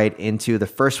roll right into the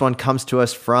first one. Comes to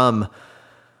us from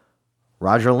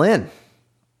Roger Lynn.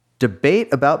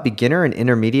 Debate about beginner and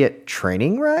intermediate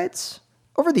training rides?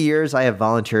 Over the years, I have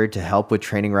volunteered to help with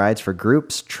training rides for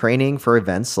groups, training for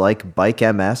events like Bike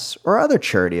MS or other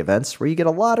charity events where you get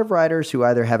a lot of riders who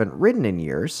either haven't ridden in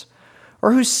years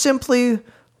or who simply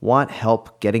want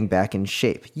help getting back in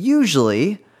shape.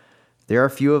 Usually, there are a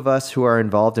few of us who are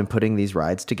involved in putting these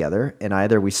rides together, and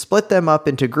either we split them up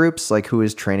into groups, like who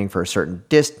is training for a certain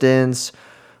distance,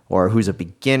 or who's a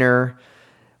beginner,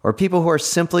 or people who are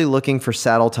simply looking for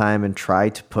saddle time and try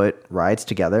to put rides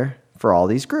together for all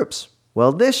these groups.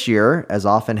 Well, this year, as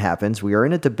often happens, we are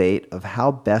in a debate of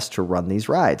how best to run these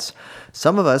rides.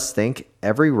 Some of us think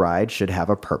every ride should have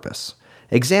a purpose.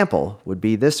 Example would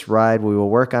be this ride we will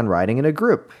work on riding in a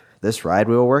group. This ride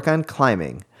we will work on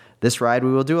climbing. This ride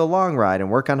we will do a long ride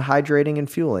and work on hydrating and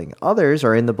fueling. Others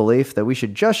are in the belief that we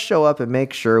should just show up and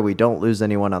make sure we don't lose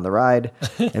anyone on the ride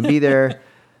and be there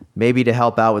maybe to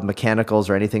help out with mechanicals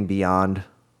or anything beyond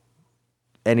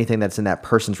anything that's in that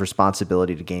person's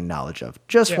responsibility to gain knowledge of.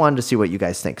 Just wanted to see what you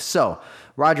guys think. So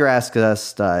Roger asked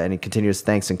us, and he continues,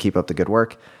 thanks and keep up the good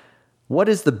work. What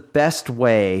is the best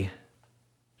way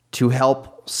to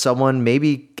help someone,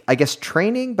 maybe, I guess,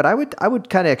 training, but I would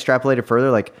kind of extrapolate it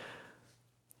further, like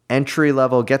entry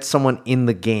level, get someone in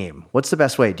the game. What's the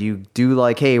best way? Do you do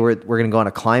like, hey, we're going to go on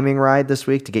a climbing ride this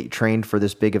week to get you trained for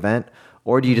this big event?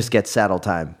 Or do you just get saddle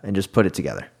time and just put it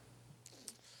together?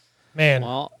 Man.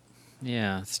 Well,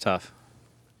 yeah, it's tough.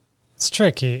 It's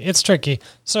tricky.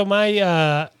 So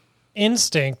my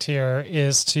instinct here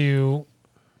is to,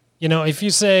 if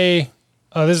you say,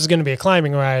 oh, this is going to be a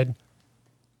climbing ride,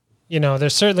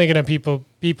 there's certainly going to be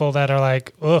people that are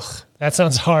like, ugh, that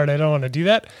sounds hard. I don't want to do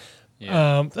that.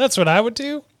 Yeah. That's what I would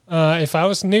do if I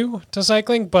was new to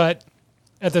cycling. But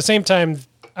at the same time,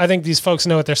 I think these folks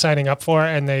know what they're signing up for,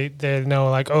 and they know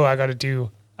like, oh, I got to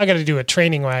do a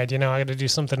training ride. I got to do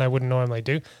something I wouldn't normally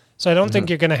do. So I don't think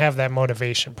you're going to have that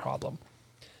motivation problem.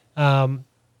 I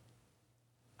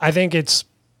think it's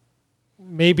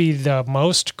maybe the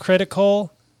most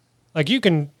critical. Like you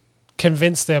can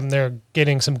convince them they're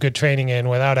getting some good training in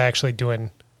without actually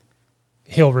doing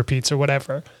hill repeats or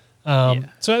whatever.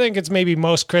 So I think it's maybe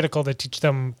most critical to teach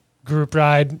them group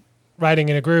riding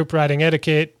in a group, riding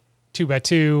etiquette,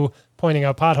 2x2, pointing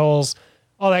out potholes,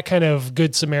 all that kind of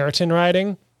good Samaritan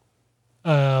riding.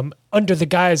 Under the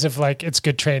guise of like, it's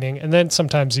good training. And then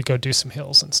sometimes you go do some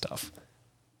hills and stuff.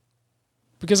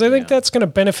 Because I think that's going to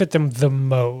benefit them the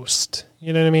most.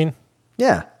 You know what I mean?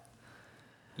 Yeah.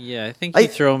 Yeah, I think you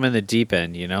throw them in the deep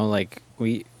end, like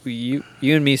you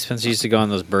and me, Spencer, used to go on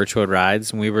those Birchwood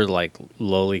rides, and we were like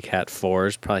lowly cat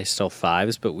 4s, probably still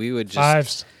 5s, but we would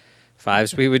just...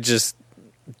 5s. We would just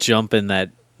jump in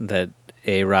that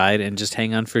A ride and just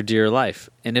hang on for dear life.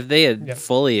 And if they had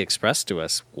fully expressed to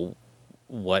us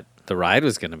what the ride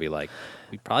was going to be like,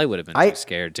 we probably would have been too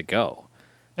scared to go.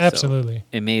 Absolutely. So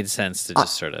it made sense to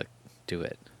just sort of do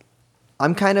it.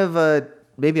 I'm kind of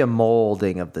maybe a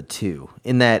molding of the two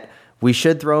in that we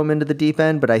should throw them into the deep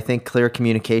end, but I think clear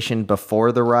communication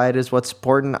before the ride is what's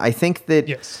important. I think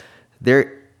that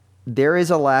there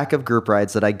is a lack of group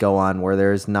rides that I go on where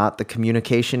there's not the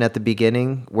communication at the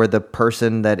beginning, where the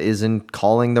person that isn't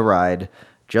calling the ride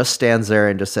just stands there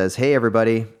and just says, hey,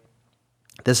 everybody,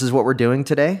 this is what we're doing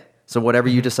today. So whatever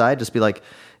you decide, just be like,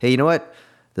 hey, you know what?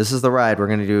 This is the ride. We're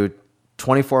going to do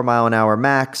 24 mile an hour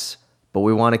max, but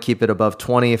we want to keep it above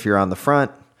 20 if you're on the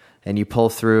front and you pull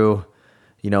through,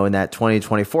 in that 20 to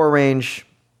 24 range.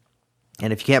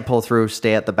 And if you can't pull through,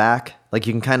 stay at the back. Like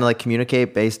you can kind of like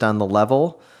communicate based on the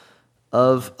level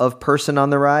of person on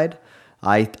the ride.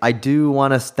 I do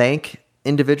want to thank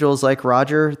individuals like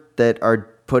Roger that are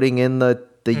putting in the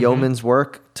yeoman's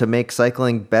work to make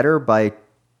cycling better by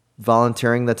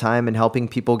volunteering the time and helping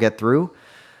people get through.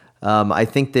 I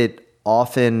think that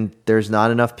often there's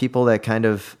not enough people that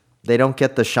they don't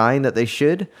get the shine that they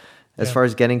should as far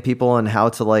as getting people and how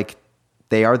to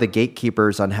they are the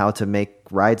gatekeepers on how to make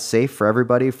rides safe for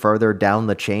everybody further down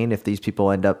the chain if these people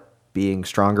end up being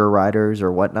stronger riders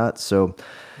or whatnot. So,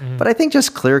 but I think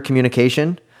just clear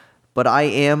communication, but I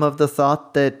am of the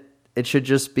thought that it should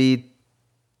just be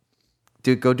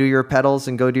go do your pedals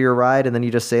and go do your ride. And then you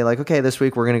just say like, okay, this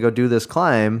week we're going to go do this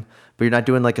climb, but you're not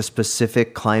doing like a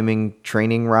specific climbing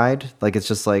training ride. Like, it's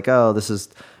just like, oh,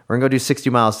 we're going to go do 60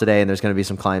 miles today and there's going to be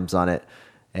some climbs on it.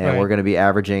 And we're going to be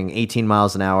averaging 18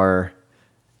 miles an hour.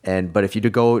 But if you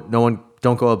don't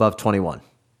go above 21.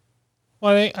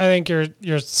 Well, I think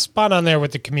you're spot on there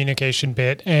with the communication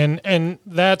bit, and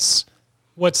that's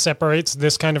what separates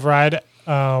this kind of ride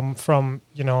from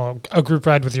a group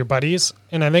ride with your buddies.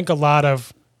 And I think a lot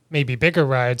of maybe bigger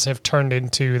rides have turned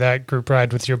into that group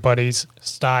ride with your buddies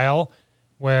style,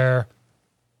 where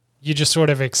you just sort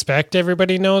of expect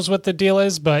everybody knows what the deal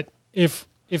is. But if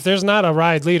if there's not a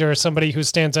ride leader, somebody who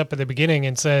stands up at the beginning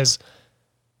and says,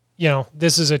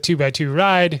 this is a 2x2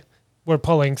 ride, we're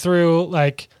pulling through,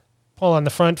 like pull on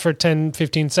the front for 10,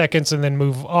 15 seconds and then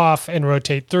move off and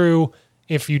rotate through.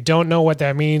 If you don't know what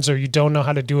that means, or you don't know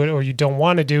how to do it, or you don't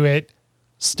want to do it,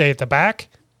 stay at the back.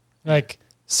 Like,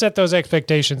 set those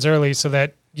expectations early so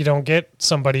that you don't get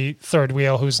somebody third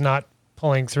wheel who's not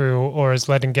pulling through or is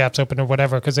letting gaps open or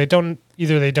whatever, because they don't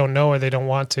know or they don't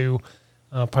want to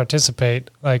participate.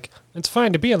 Like, it's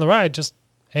fine to be on the ride, just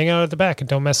hang out at the back and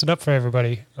don't mess it up for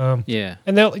everybody. Yeah.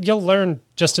 And you'll learn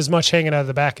just as much hanging out of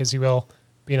the back as you will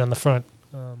being on the front.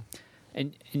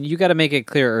 And you got to make it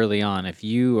clear early on, if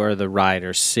you are the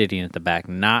rider sitting at the back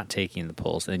not taking the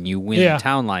pulls and you win the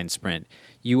town line sprint,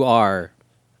 you are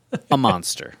a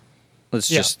monster. Let's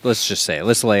just say it.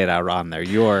 Let's lay it out on there.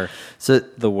 You're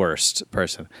the worst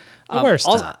person. The worst.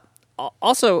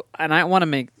 Also, and I want to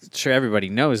make sure everybody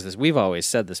knows this, we've always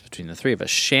said this between the three of us,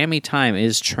 chamois time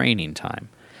is training time.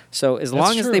 So as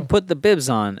long as they put the bibs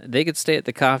on, they could stay at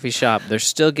the coffee shop. They're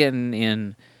still getting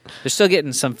in. They're still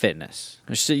getting some fitness.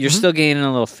 You're still gaining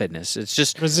a little fitness. It's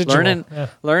just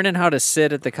learning how to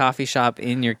sit at the coffee shop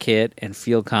in your kit and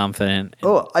feel confident.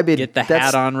 And get the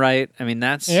hat on right. I mean,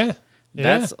 that's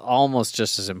almost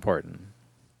just as important.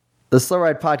 The Slow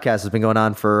Ride podcast has been going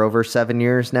on for over 7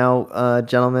 years now,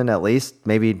 gentlemen, at least,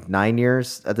 maybe 9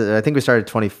 years. I think we started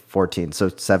 2014, so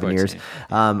 7 years.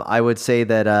 I would say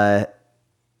that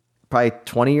probably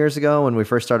 20 years ago when we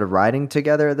first started riding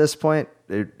together at this point,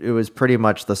 it was pretty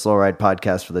much the Slow Ride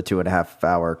podcast for the 2.5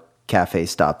 hour cafe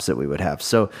stops that we would have.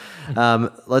 So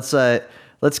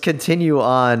let's continue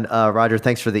on. Roger,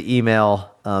 thanks for the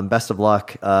email. Best of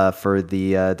luck for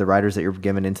the riders that you're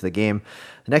given into the game.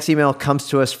 The next email comes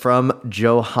to us from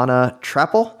Johanna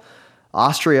Trappel.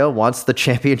 Austria wants the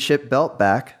championship belt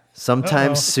back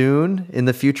sometime soon in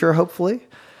the future, hopefully.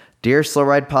 Dear Slow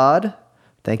Ride Pod,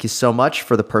 thank you so much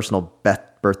for the personal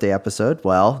birthday episode.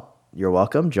 Well, you're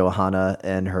welcome. Johanna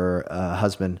and her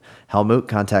husband Helmut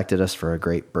contacted us for a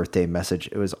great birthday message.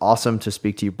 It was awesome to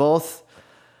speak to you both.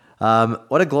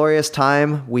 What a glorious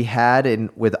time we had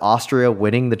with Austria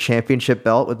winning the championship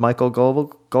belt with Michael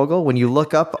Gogol. When you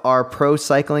look up our pro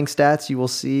cycling stats,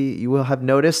 you will have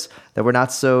noticed that we're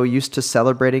not so used to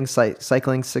celebrating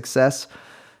cycling success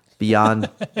beyond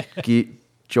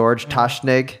George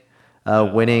Toshnig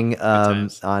winning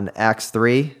on Axe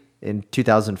 3 in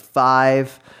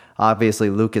 2005. Obviously,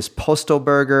 Lucas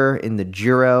Postelberger in the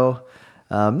Giro.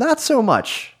 Not so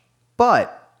much.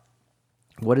 But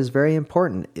what is very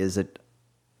important is that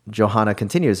Johanna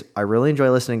continues, I really enjoy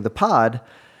listening to the pod,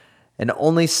 and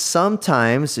only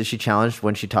sometimes is she challenged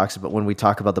when we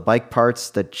talk about the bike parts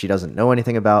that she doesn't know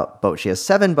anything about. But she has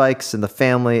 7 bikes in a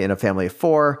family of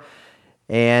 4,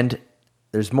 and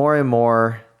there's more and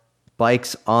more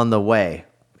bikes on the way.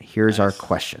 Here's our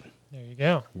question. There you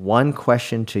go. One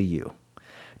question to you.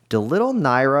 Do little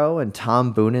Nairo and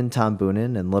Tom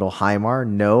Boonen and little Heimar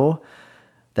know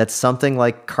that something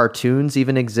like cartoons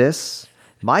even exists?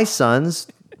 My sons,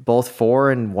 both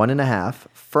 4 and 1.5,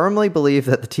 firmly believe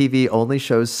that the TV only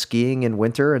shows skiing in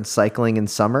winter and cycling in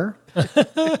summer.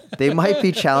 They might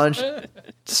be challenged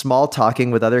small talking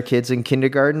with other kids in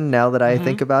kindergarten now that I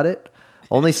think about it.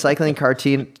 Only cycling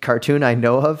cartoon I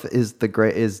know of is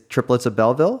Triplets of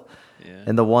Belleville. Yeah.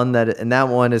 And that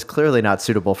one is clearly not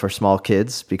suitable for small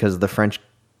kids because of the French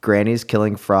grannies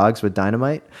killing frogs with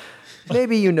dynamite.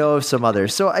 Maybe you know of some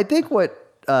others. So I think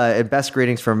and best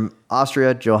greetings from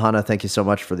Austria. Johanna, thank you so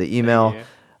much for the email.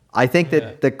 I think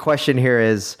that the question here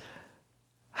is,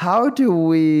 how do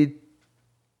we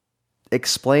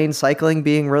explain cycling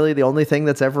being really the only thing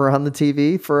that's ever on the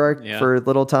TV for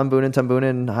little Tom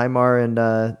Boonen, Heimar, and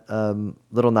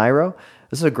little Nairo?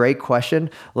 This is a great question.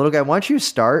 Little guy, why don't you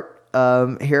start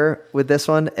here with this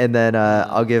one, and then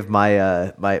I'll give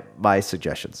my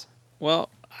suggestions. Well,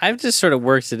 I've just sort of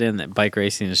worked it in that bike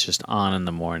racing is just on in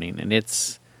the morning, and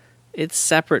it's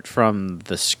separate from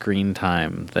the screen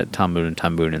time that Tom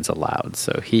Boonen's allowed.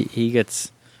 So he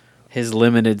gets his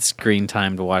limited screen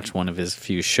time to watch one of his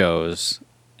few shows,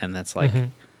 and that's like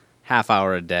half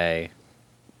hour a day,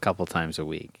 a couple times a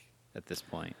week at this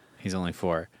point. He's only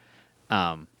 4.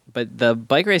 But the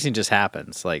bike racing just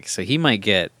happens. So he might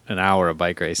get an hour of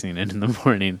bike racing in the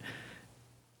morning.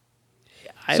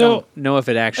 I don't know if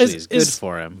it actually is good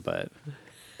for him, but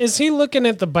is he looking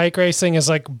at the bike racing as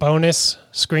like bonus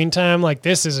screen time? Like,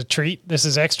 this is a treat, this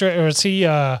is extra, or is he,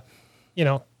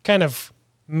 kind of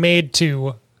made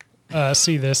to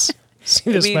see this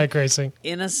see this mean, bike racing.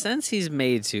 In a sense, he's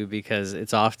made to because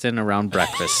it's often around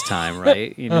breakfast time,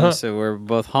 right? You know, so we're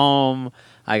both home.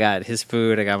 I got his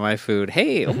food. I got my food.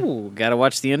 Hey, got to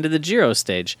watch the end of the Giro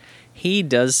stage. He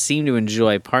does seem to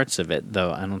enjoy parts of it,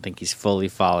 though I don't think he's fully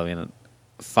following it,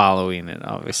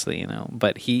 obviously, you know.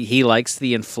 But he likes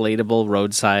the inflatable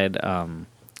roadside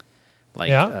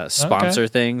sponsor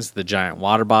things, the giant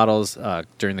water bottles.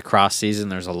 During the cross season,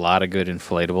 there's a lot of good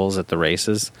inflatables at the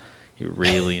races. He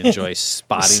really enjoys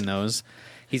spotting those.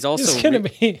 He's also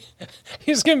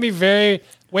he's gonna be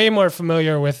way more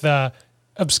familiar with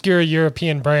obscure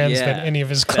European brands than any of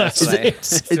his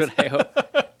classmates. That's what I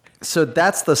hope. So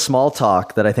that's the small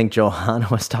talk that I think Johanna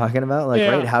was talking about. Like,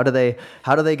 right? How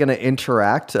are they going to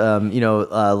interact?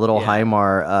 Little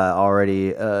Heimar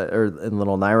already, and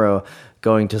little Nairo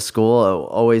going to school,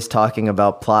 always talking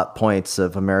about plot points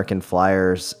of American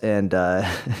flyers and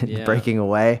breaking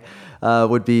away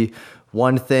would be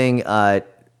one thing.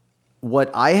 What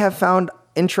I have found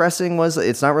interesting was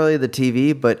it's not really the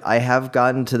TV, but I have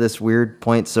gotten to this weird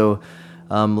point. So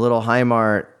little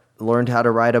Heimar learned how to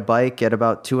ride a bike at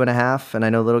about 2.5, and I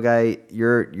know little guy,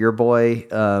 your boy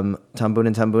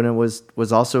Tambunan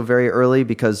was also very early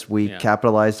because we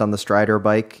capitalized on the Strider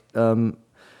bike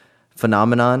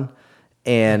phenomenon,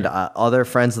 and other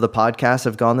friends of the podcast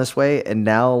have gone this way, and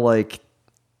now like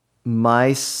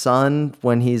my son,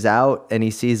 when he's out and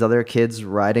he sees other kids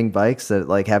riding bikes that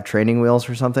like have training wheels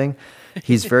or something,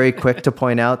 he's very quick to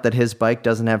point out that his bike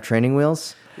doesn't have training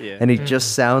wheels, and he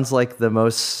just sounds like the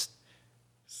most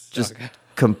just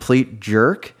complete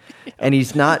jerk, and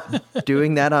he's not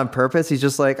doing that on purpose. He's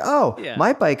just like,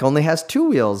 my bike only has 2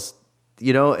 wheels,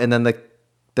 you know. And then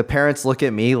the parents look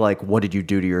at me like, what did you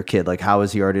do to your kid? Like, how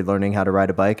is he already learning how to ride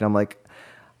a bike? And I'm like,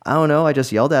 I don't know. I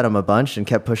just yelled at him a bunch and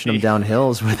kept pushing him down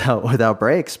hills without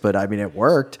brakes. But I mean, it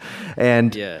worked.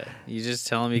 And you just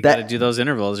tell him you got to do those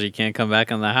intervals or you can't come back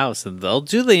in the house, and they'll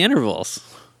do the intervals.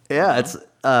 Yeah, it's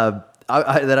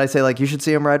that I say, like, you should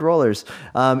see him ride rollers.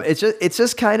 It's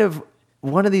just kind of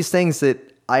one of these things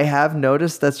that I have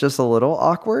noticed that's just a little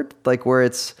awkward, like where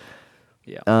it's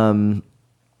we've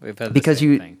had because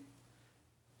thing.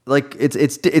 Like it's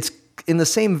in the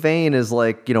same vein as,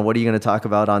 like, you know, what are you going to talk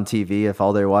about on TV if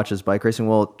all they watch is bike racing?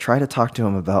 Well, try to talk to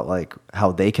them about like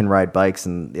how they can ride bikes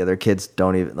and the other kids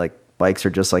don't even, like, bikes are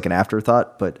just like an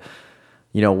afterthought. But,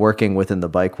 you know, working within the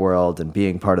bike world and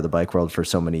being part of the bike world for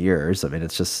so many years, I mean,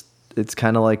 it's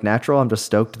kind of like natural. I'm just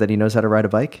stoked that he knows how to ride a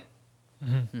bike.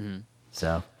 Mm-hmm.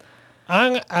 So I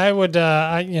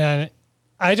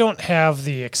don't have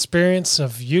the experience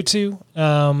of you two.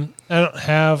 I don't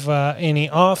have any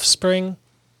offspring.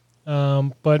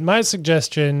 But my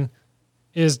suggestion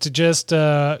is to just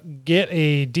get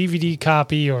a DVD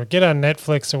copy or get on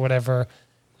Netflix or whatever,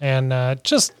 and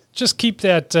just keep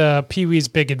that Pee-wee's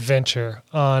Big Adventure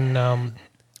on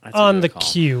the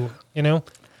queue. You know,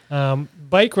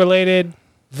 bike related,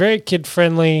 very kid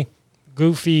friendly,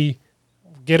 goofy.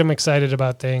 Get them excited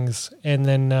about things, and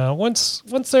then once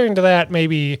they're into that,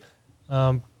 maybe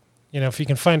if you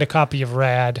can find a copy of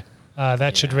Rad,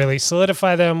 that should really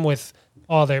solidify them with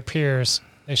all their peers.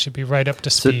 They should be right up to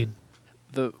speed.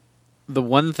 The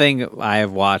one thing I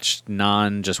have watched,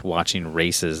 just watching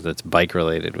races that's bike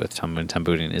related with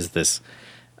Tambunan, is this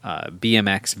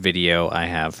BMX video I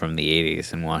have from the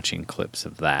 80s and watching clips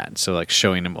of that. So like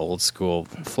showing him old school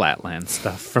flatland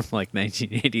stuff from like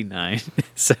 1989.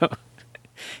 So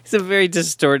it's a very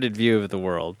distorted view of the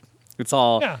world. It's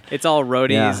all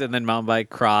roadies and then mountain bike,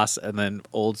 cross, and then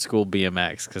old school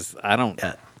BMX, because I don't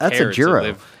that's care a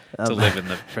Giro. to live in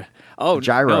the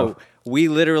gyro. No, we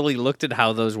literally looked at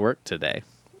how those work today.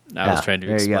 I was trying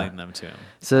to explain them to him.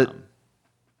 So,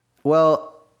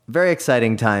 very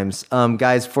exciting times.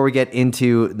 Guys, before we get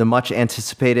into the much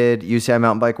anticipated UCI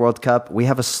Mountain Bike World Cup, we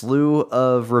have a slew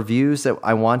of reviews that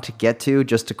I want to get to.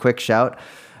 Just a quick shout.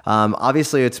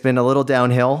 Obviously, it's been a little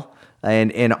downhill,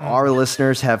 and our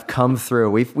listeners have come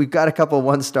through. We've got a couple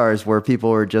 1-stars where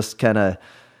people were just kind of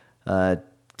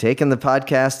taking the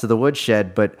podcast to the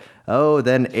woodshed, but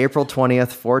then April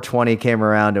 20th, 420 came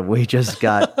around, and we just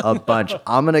got a bunch.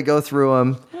 I'm going to go through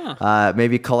them,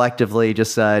 maybe collectively,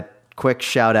 just quick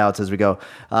shout outs as we go.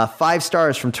 5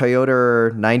 stars from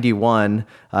Toyota 91,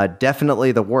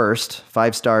 definitely the worst.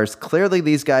 5 stars. Clearly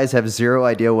these guys have zero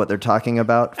idea what they're talking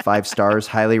about. 5 stars,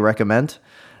 highly recommend.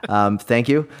 Thank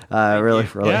you. Really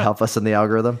help us in the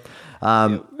algorithm.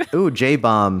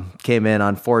 J-Bomb came in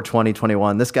on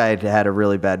 4/20/21. This guy had a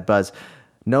really bad buzz.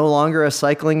 No longer a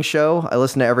cycling show. I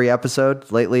listen to every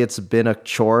episode. Lately, it's been a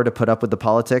chore to put up with the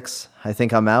politics. I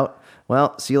think I'm out.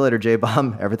 Well, see you later,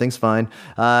 J-Bomb. Everything's fine.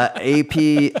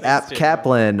 AP App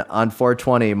Kaplan on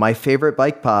 420. My favorite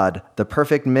bike pod. The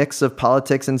perfect mix of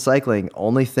politics and cycling.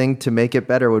 Only thing to make it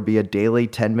better would be a daily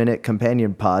 10-minute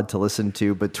companion pod to listen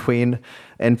to between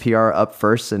NPR Up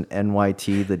First and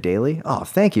NYT The Daily. Oh,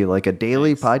 thank you. Like a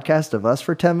daily podcast of us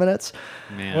for 10 minutes?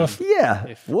 Man. Woof. Yeah.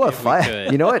 If Woof. we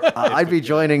could. You know what? I'd be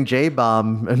joining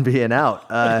J-Bomb and being out.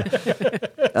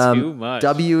 Too much.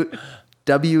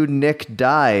 W Nick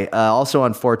Dye, also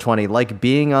on 420, like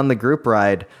being on the group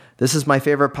ride. This is my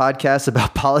favorite podcast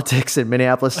about politics and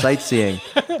Minneapolis sightseeing.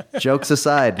 Jokes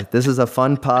aside, this is a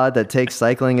fun pod that takes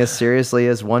cycling as seriously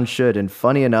as one should and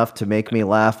funny enough to make me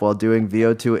laugh while doing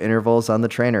VO2 intervals on the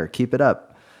trainer. Keep it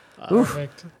up. Oof.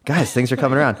 Perfect. Guys, things are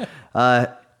coming around.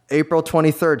 April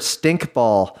 23rd,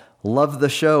 Stinkball. Love the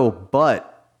show, but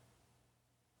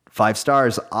 5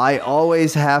 stars. I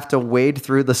always have to wade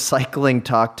through the cycling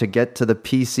talk to get to the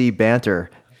PC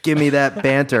banter. Give me that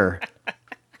banter.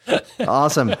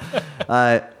 Awesome.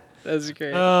 That's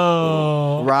great.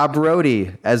 Oh, Rob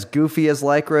Rohde, as goofy as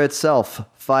Lycra itself.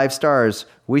 5 stars.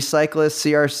 We cyclists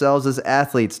see ourselves as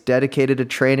athletes dedicated to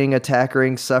training,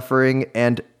 attacking, suffering,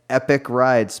 and epic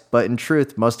rides. But in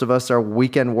truth, most of us are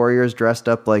weekend warriors dressed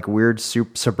up like weird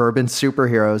suburban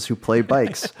superheroes who play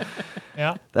bikes.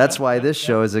 yeah. That's why this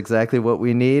show is exactly what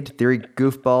we need. 3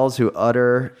 goofballs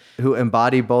who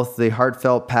embody both the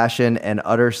heartfelt passion and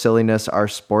utter silliness our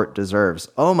sport deserves.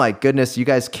 Oh my goodness, you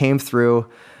guys came through.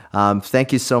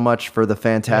 Thank you so much for the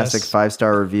fantastic Yes.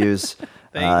 5-star reviews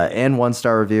and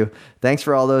 1-star review. Thanks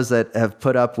for all those that have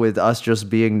put up with us just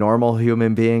being normal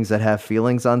human beings that have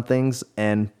feelings on things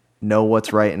and know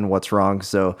what's right and what's wrong.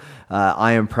 So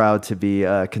I am proud to be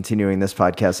continuing this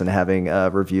podcast, and having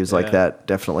reviews like that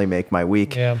definitely make my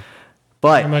week. Yeah.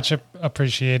 But Very much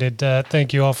appreciated.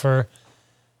 Thank you all for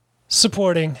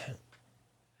supporting.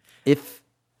 if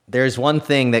there's one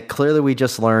thing that clearly we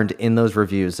just learned in those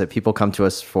reviews that people come to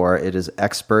us for, it is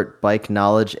expert bike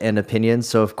knowledge and opinions.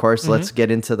 So of course, let's get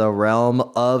into the realm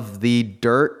of the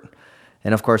dirt.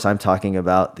 And of course, I'm talking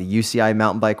about the UCI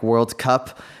Mountain Bike World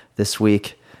Cup this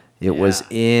week. It was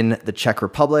in the Czech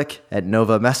Republic at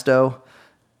Nové Město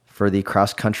for the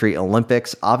cross-country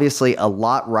Olympics. Obviously, a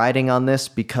lot riding on this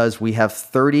because we have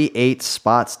 38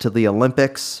 spots to the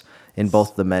Olympics in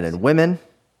both the men and women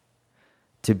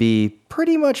to be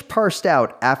pretty much parsed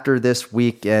out after this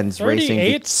weekend's racing.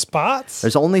 38 spots?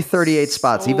 There's only 38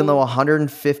 spots. Even though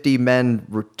 150 men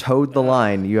towed the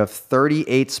line, you have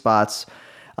 38 spots.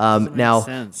 Now,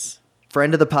 Sense.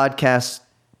 friend of the podcast,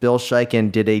 Bill Shiken,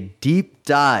 did a deep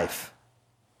dive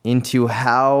into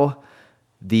how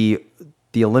the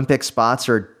Olympic spots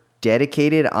are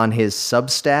dedicated on his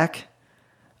Substack.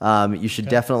 You should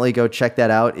definitely go check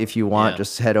that out if you want. Yeah.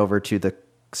 Just head over to the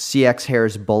CX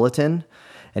Hairs Bulletin,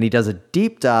 and he does a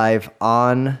deep dive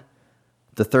on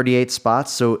the 38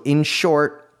 spots. So in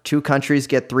short, 2 countries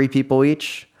get 3 people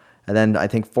each, and then I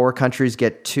think 4 countries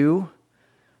get 2.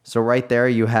 So right there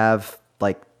you have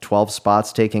like 12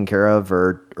 spots taken care of,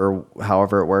 or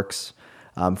however it works,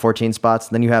 14 spots.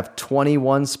 Then you have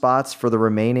 21 spots for the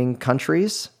remaining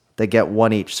countries that get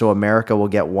 1 each. So America will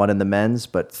get 1 in the men's,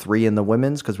 but 3 in the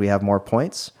women's because we have more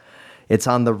points. It's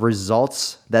on the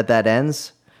results that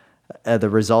ends, the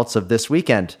results of this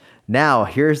weekend. Now,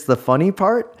 here's the funny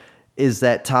part, is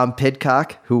that Tom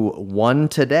Pidcock, who won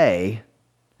today,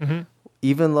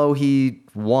 even though he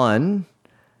won,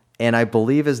 and I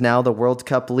believe is now the World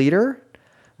Cup leader,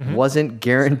 wasn't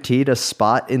guaranteed a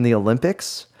spot in the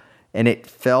Olympics, and it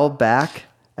fell back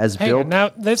as Hang Bill. on. Now,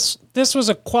 this was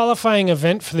a qualifying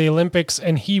event for the Olympics,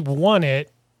 and he won it,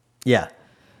 Yeah,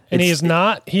 and he It's-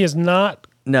 is not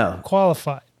no,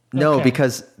 qualified. no, Okay.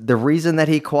 because the reason that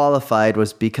he qualified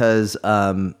was because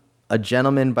a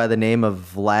gentleman by the name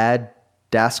of Vlad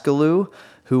Dascălu,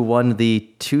 who won the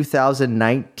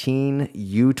 2019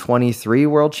 U23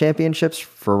 World Championships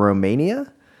for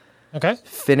Romania, Okay.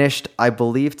 finished, I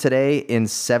believe, today in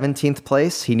 17th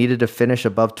place. He needed to finish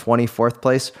above 24th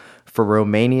place for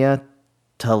Romania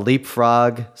to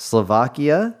leapfrog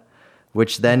Slovakia,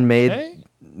 which then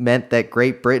meant that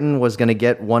Great Britain was going to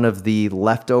get one of the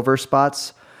leftover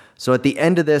spots. So at the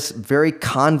end of this very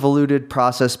convoluted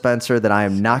process, Spencer, that I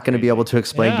am not going to be able to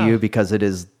explain to Yeah. you because it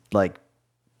is like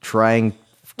trying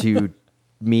to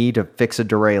me to fix a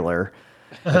derailleur.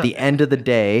 At the end of the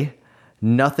day,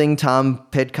 nothing Tom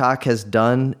Pidcock has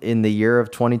done in the year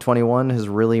of 2021 has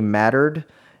really mattered.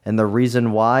 And the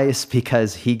reason why is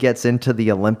because he gets into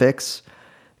the Olympics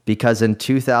because in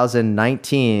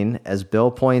 2019, as Bill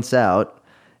points out,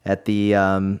 at the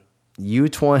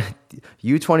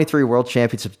U23 World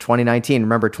Championships 2019,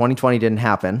 remember 2020 didn't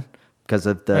happen because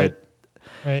of the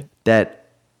Right. that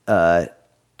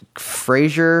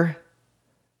Fraser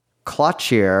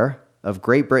Cloutier of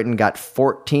Great Britain got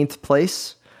 14th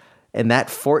place, and that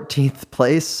 14th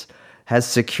place has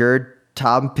secured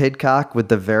Tom Pidcock with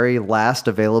the very last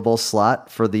available slot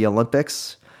for the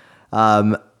Olympics.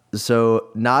 So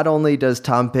not only does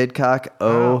Tom Pidcock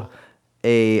owe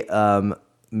a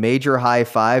major high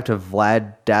five to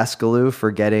Vlad Daskalou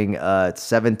for getting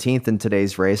 17th in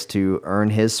today's race to earn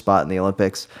his spot in the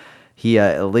Olympics, he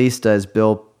at least, as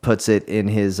Bill puts it in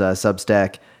his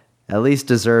Substack, at least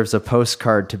deserves a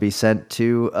postcard to be sent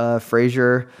to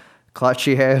Fraser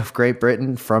Cloutier of Great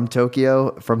Britain from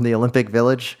Tokyo, from the Olympic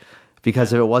Village,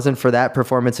 because if it wasn't for that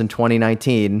performance in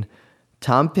 2019,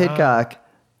 Tom Pidcock,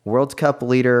 World Cup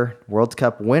leader, World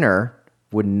Cup winner,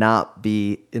 would not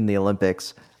be in the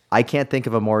Olympics. I can't think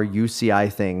of a more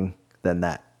UCI thing than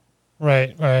that.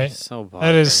 Right. So bonkers.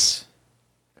 That is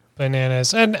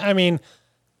bananas. And I mean,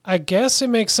 I guess it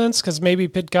makes sense because maybe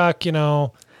Pidcock, It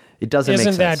doesn't make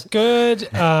isn't sense. that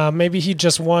good. Maybe he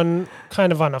just won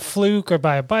kind of on a fluke or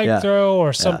by a bike throw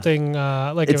or something.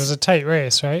 It was a tight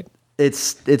race, right?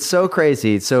 It's so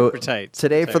crazy. So Super tight.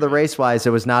 Today Tight for the race. race wise,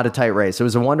 it was not a tight race. It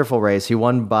was a wonderful race. He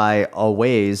won by a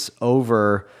ways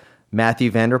over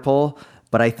Matthew van der Poel.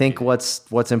 But I think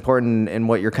what's important and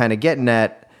what you're kind of getting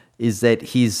at is that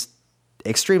he's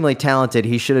extremely talented.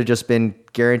 He should have just been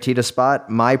guaranteed a spot.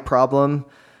 My problem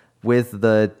with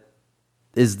the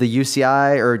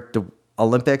UCI or the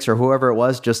Olympics or whoever it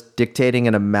was just dictating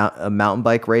a mountain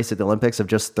bike race at the Olympics of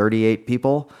just 38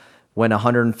 people when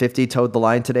 150 towed the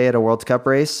line today at a World Cup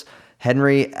race.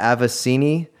 Henry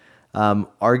Avicini,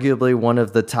 arguably one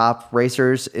of the top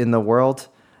racers in the world,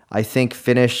 I think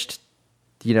finished,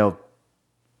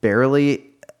 barely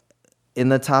in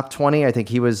the top 20. I think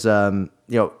he was,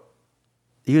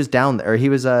 he was down there. He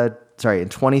was, in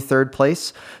 23rd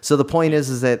place. So the point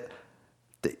is that,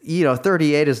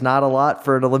 38 is not a lot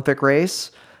for an Olympic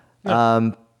race.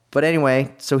 No. But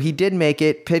anyway, so he did make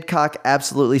it. Pidcock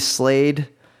absolutely slayed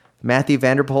Matthew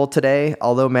van der Poel today,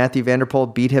 although Matthew van der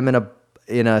Poel beat him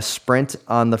in a sprint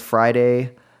on the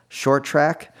Friday short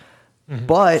track. Mm-hmm.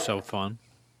 But So fun.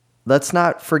 let's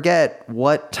not forget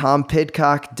what Tom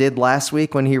Pidcock did last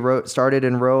week when he started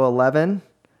in row 11.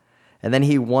 And then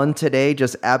he won today,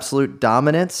 just absolute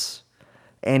dominance.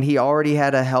 And he already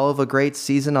had a hell of a great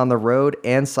season on the road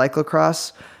and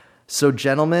cyclocross. So,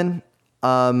 gentlemen,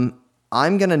 I'm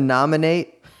going to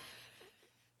nominate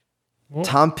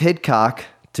Tom Pidcock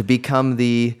to become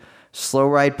the Slow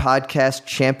Ride Podcast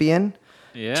champion,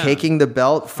 taking the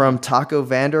belt from Taco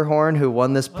Vanderhorn, who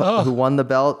won the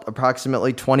belt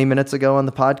approximately 20 minutes ago on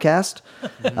the podcast.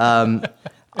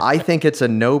 I think it's a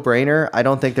no-brainer. I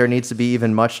don't think there needs to be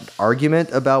even much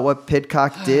argument about what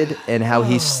Pidcock did and how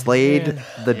he slayed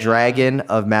the dragon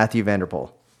of Matthew van der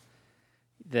Poel.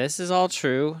 This is all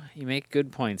true. You make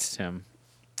good points, Tim.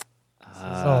 It's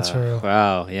all true.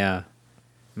 Wow, yeah.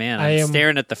 Man, I'm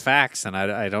staring at the facts, and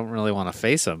I don't really want to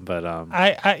face them, but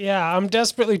I'm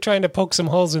desperately trying to poke some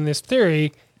holes in this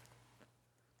theory,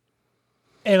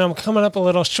 and I'm coming up a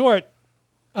little short.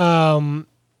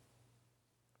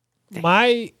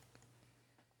 My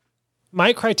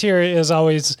criteria is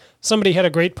always somebody had a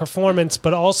great performance,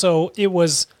 but also it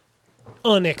was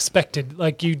unexpected.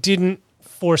 Like you didn't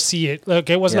foresee it. Like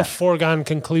it wasn't a foregone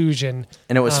conclusion.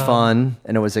 And it was fun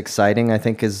and it was exciting, I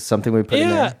think is something we put in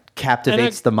there.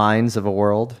 Captivates the minds of a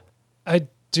world. I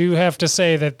do have to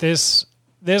say that this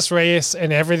race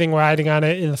and everything riding on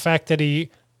it and the fact that he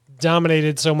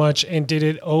dominated so much and did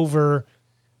it over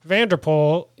Van der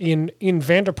Poel in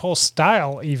Van der Poel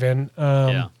style even.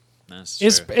 That's true.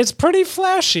 It's pretty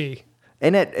flashy.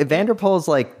 And Van der Poel's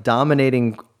like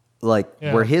dominating,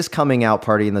 where his coming out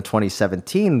party in the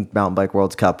 2017 Mountain Bike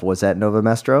World Cup was at Nova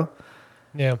Mestro.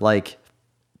 Yeah.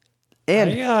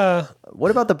 What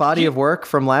about the body of work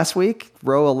from last week,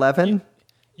 row 11?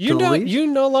 You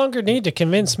no longer need to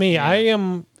convince me. I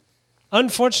am,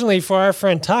 unfortunately for our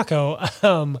friend Taco,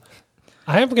 I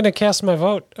am going to cast my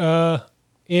vote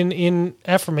in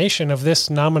affirmation of this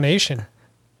nomination.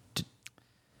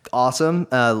 Awesome.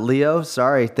 Leo,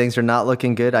 sorry, things are not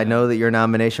looking good. I know that your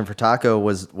nomination for Taco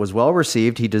was well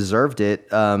received. He deserved it.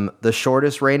 The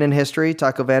shortest reign in history,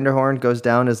 Taco Vanderhorn goes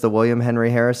down as the William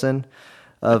Henry Harrison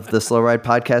of the Slow Ride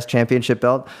Podcast Championship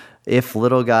belt. If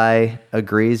Little Guy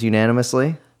agrees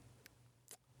unanimously.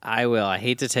 I will. I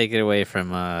hate to take it away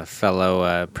from a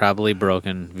fellow probably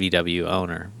broken VW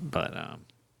owner, but I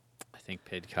think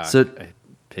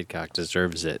Pidcock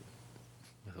deserves it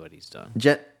with what he's done.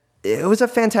 It was a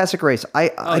fantastic race.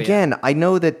 I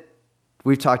know that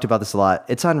we've talked about this a lot.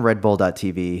 It's on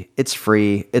redbull.tv. It's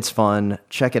free. It's fun.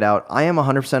 Check it out. I am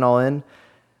 100% all in.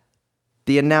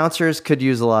 the announcers could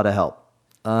use a lot of help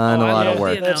and a lot of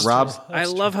work. Rob, I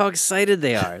love how excited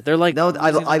they are. They're like, no,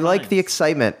 I losing their like the minds.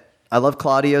 excitement. I love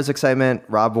Claudio's excitement.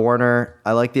 Rob Warner,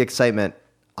 I like the excitement.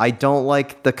 I don't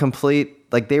like the complete,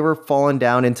 like they were falling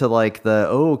down into like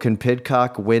the, can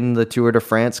Pidcock win the Tour de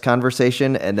France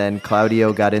conversation? And then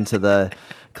Claudio got into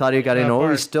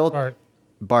he's still,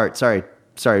 Bart, sorry.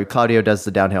 Claudio does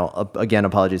the downhill. Again,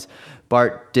 apologies.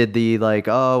 Bart did the like,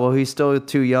 he's still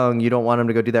too young. You don't want him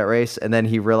to go do that race. And then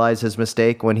he realized his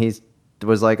mistake when he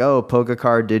was like,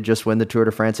 Pogacar did just win the Tour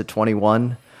de France at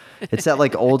 21. It's that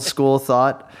like old school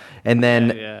thought. And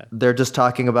then they're just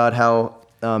talking about how,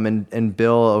 and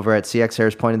Bill over at CX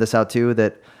Harris pointed this out too,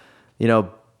 that,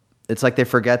 it's like they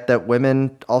forget that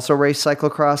women also race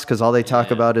cyclocross because all they talk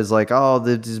about is like,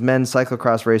 these men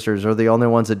cyclocross racers are the only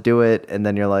ones that do it. And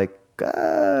then you're like,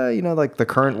 like the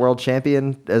current world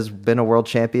champion has been a world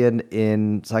champion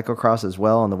in cyclocross as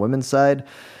well on the women's side.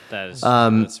 That is true.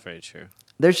 That's very true.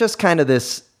 There's just kind of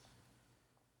this,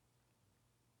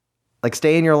 like,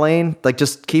 stay in your lane, like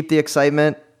just keep the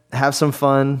excitement, have some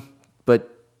fun.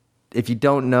 But if you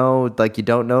don't know, like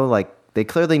they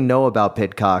clearly know about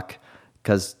Pidcock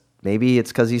because maybe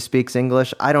it's because he speaks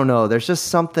English. I don't know. There's just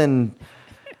something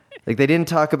like they didn't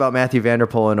talk about Matthew Van Der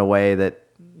Poel in a way that.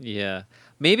 Yeah.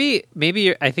 Maybe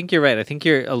I think you're right. I think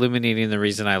you're illuminating the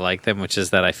reason I like them, which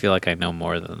is that I feel like I know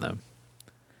more than them.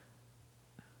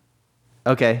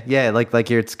 Okay. Yeah. Like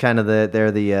it's kind of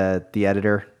they're the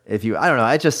editor. If you, I don't know.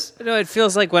 I just. No, it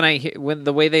feels like when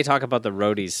the way they talk about the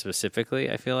roadies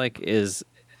specifically, I feel like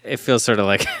it feels sort of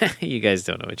like you guys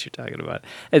don't know what you're talking about.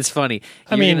 It's funny.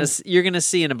 You're gonna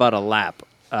see in about a lap.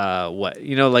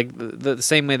 Like the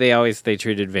same way they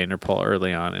treated Van Der Poel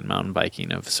early on in mountain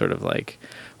biking of sort of like,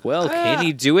 can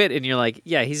he do it? And you're like,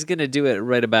 yeah, he's gonna do it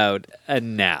right about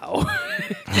now.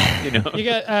 You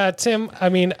got Tim.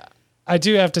 I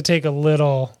do have to take a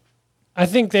little. I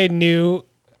think they knew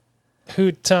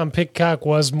who Tom Pidcock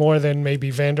was more than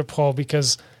maybe Van Der Poel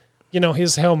because,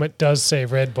 his helmet does say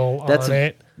Red Bull on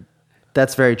it.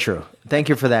 That's very true. Thank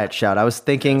you for that shout. I was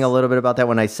thinking a little bit about that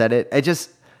when I said it.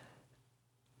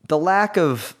 The lack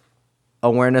of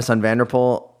awareness on Van Der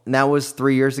Poel, and that was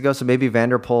 3 years ago, so maybe Van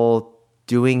Der Poel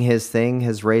doing his thing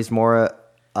has raised more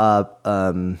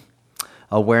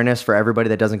awareness for everybody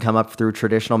that doesn't come up through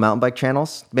traditional mountain bike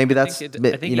channels. Maybe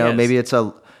maybe it's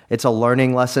a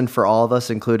learning lesson for all of us,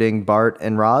 including Bart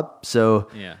and Rob. So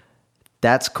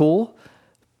that's cool.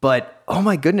 But oh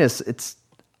my goodness, it's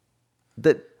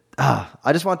that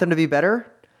I just want them to be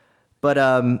better. But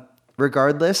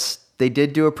regardless, they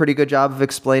did do a pretty good job of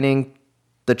explaining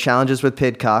the challenges with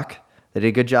Pidcock. They did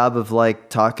a good job of like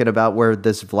talking about where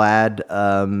this Vlad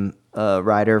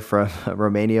rider from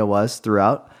Romania was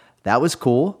throughout. That was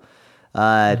cool.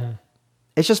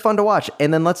 It's just fun to watch.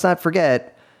 And then let's not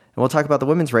forget, and we'll talk about the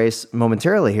women's race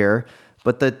momentarily here,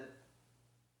 but the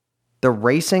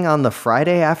racing on the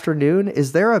Friday afternoon,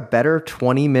 is there a better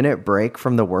 20-minute break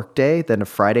from the workday than a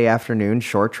Friday afternoon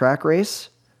short track race?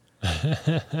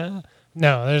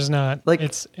 No, there's not. Like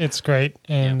it's great.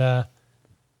 And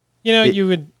you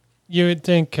would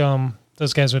think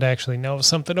those guys would actually know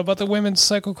something about the women's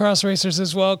cyclocross racers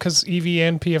as well, because Evie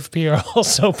and PFP are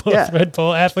also both Red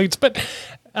Bull athletes. But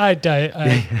I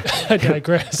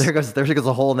digress. there goes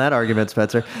a hole in that argument,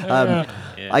 Spencer.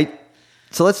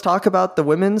 So let's talk about the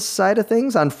women's side of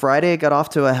things. On Friday, it got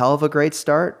off to a hell of a great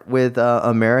start with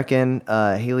American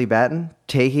Haley Batten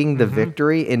taking the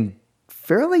victory in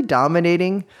fairly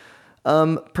dominating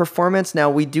performance.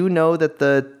 Now, we do know that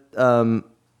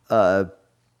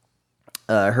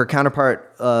her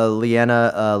counterpart,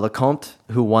 Liana Lecomte,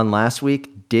 who won last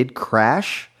week, did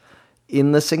crash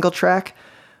in the single track.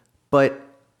 But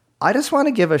I just want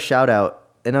to give a shout out,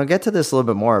 and I'll get to this a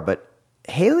little bit more, but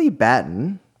Haley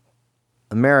Batten,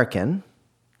 American,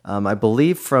 I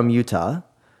believe from Utah,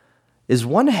 is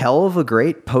one hell of a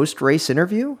great post-race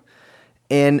interview.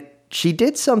 And she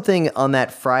did something on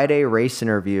that Friday race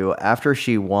interview after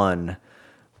she won,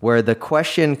 where the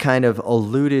question kind of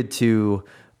alluded to,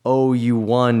 you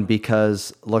won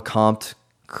because Lecomte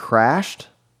crashed.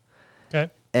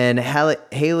 Okay. And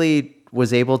Haley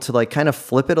was able to like kind of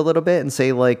flip it a little bit and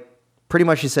say, like, pretty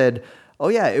much she said,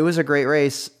 it was a great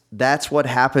race. That's what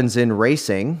happens in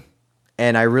racing.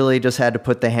 And I really just had to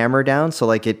put the hammer down. So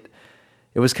like it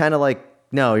was kind of like,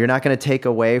 no, you're not going to take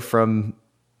away from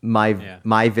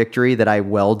my victory that I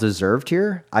well deserved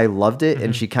here. I loved it.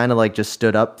 And she kind of like just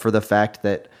stood up for the fact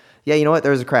that, you know what,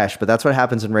 there was a crash, but that's what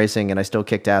happens in racing. And I still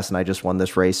kicked ass and I just won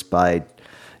this race by,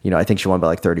 I think she won by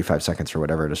like 35 seconds or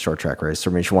whatever at a short track race. So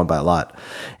I mean, she won by a lot.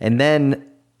 And then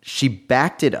she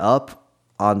backed it up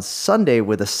on Sunday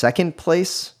with a second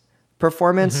place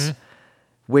performance.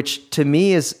 which to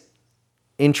me is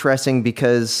interesting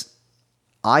because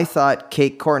I thought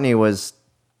Kate Courtney was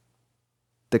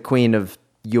the queen of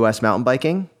U.S. mountain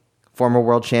biking, former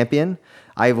world champion.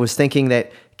 I was thinking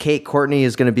that Kate Courtney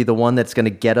is going to be the one that's going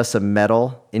to get us a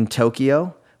medal in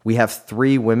Tokyo. We have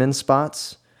 3 women's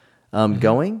spots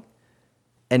going.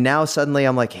 And now suddenly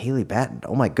I'm like, Haley Batten,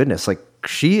 oh my goodness, like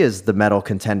she is the medal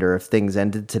contender if things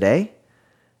ended today.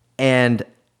 And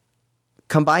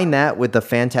combine that with the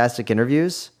fantastic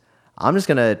interviews, I'm just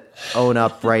going to own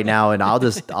up right now and I'll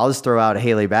just throw out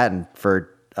Haley Batten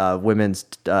for women's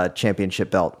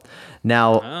championship belt.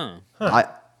 Now,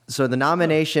 so the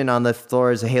nomination on the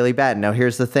floor is Haley Batten. Now,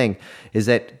 here's the thing, is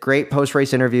that great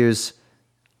post-race interviews.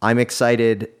 I'm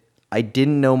excited. I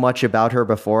didn't know much about her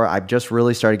before. I've just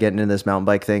really started getting into this mountain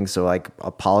bike thing, so I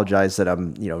apologize that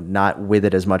I'm not with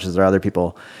it as much as there are other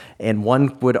people. And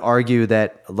one would argue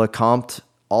that Lecomte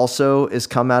also is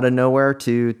come out of nowhere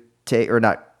to take, or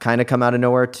not kind of come out of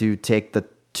nowhere to take the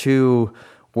 2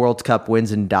 World Cup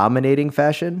wins in dominating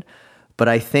fashion. But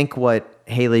I think what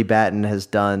Haley Batten has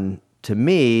done to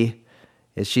me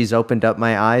is she's opened up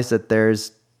my eyes that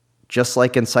there's, just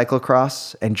like in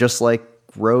cyclocross and just like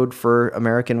road for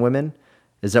American women,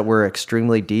 is that we're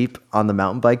extremely deep on the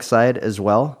mountain bike side as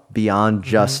well, beyond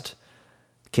just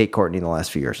Kate Courtney in the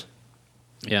last few years.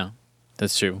 Yeah,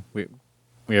 that's true. We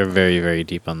are very, very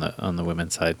deep on the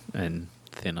women's side and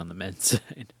thin on the men's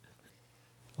side.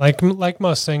 Like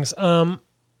most things.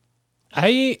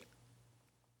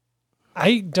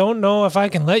 I don't know if I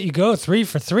can let you go 3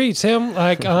 for 3, Tim,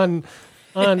 like on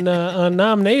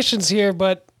nominations here,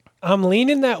 but I'm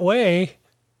leaning that way.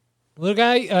 Little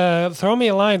guy, throw me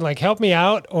a line, like help me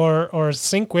out or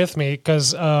sync with me,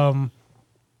 because I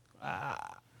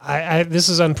this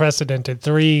is unprecedented.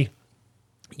 3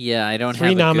 I don't have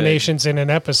 3 nominations in an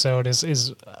episode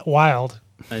is wild.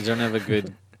 I don't have a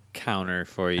good counter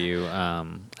for you. I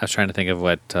was trying to think of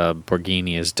what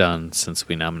Borghini has done since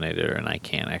we nominated her, and I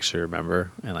can't actually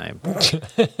remember. And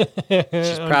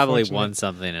she's probably won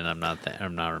something, and I'm not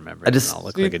remembering. I'll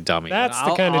look like a dummy. That's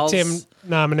the kind of Tim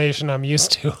nomination I'm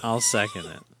used to. I'll second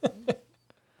it.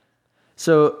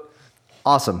 So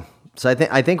awesome. So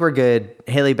I think we're good.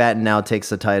 Haley Batten now takes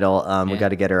the title. We got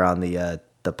to get her on the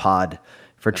pod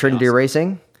for Trinity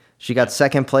Racing. She got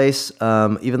second place,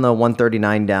 even though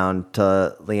 139 down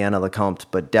to Leanna Lecomte,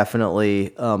 but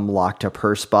definitely locked up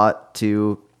her spot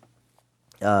to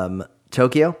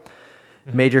Tokyo.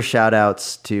 Major shout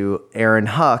outs to Aaron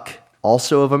Huck,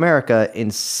 also of America, in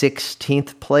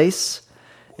 16th place.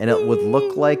 And it would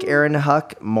look like Aaron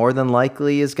Huck more than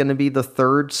likely is going to be the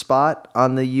 3rd spot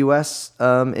on the U.S.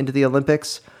 Into the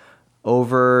Olympics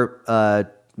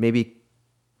over maybe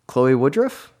Chloe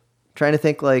Woodruff. Trying to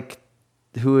think like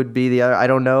who would be the other. I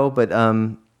don't know, but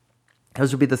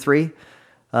those would be the 3.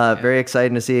 Very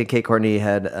exciting to see. Kate Courtney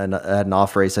had an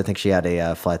off race. I think she had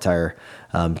a flat tire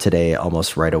today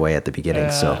almost right away at the beginning.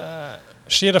 So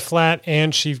she had a flat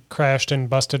and she crashed and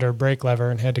busted her brake lever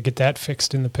and had to get that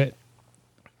fixed in the pit.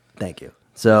 Thank you.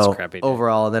 So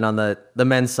overall, then on the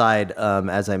men's side,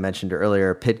 as I mentioned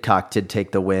earlier, Pidcock did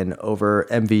take the win over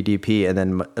MVDP, and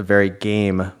then a very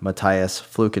game Matthias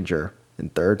Flukinger in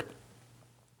 3rd.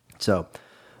 So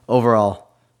overall,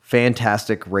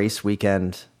 fantastic race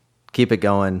weekend. Keep it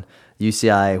going.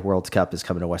 UCI World Cup is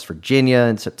coming to West Virginia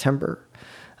in September.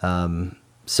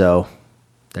 So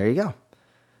there you go.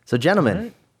 So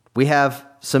gentlemen, we have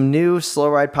some new Slow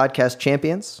Ride Podcast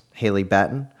champions, Haley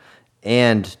Batten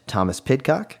and Thomas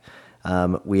Pidcock.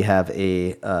 We have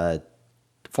a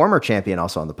former champion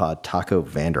also on the pod, Taco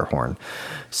Vanderhorn.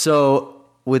 So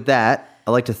with that,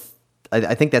 I'd like to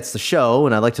I think that's the show,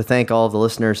 and I'd like to thank all of the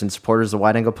listeners and supporters of the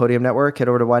Wide Angle Podium Network. Head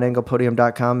over to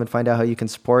wideanglepodium.com and find out how you can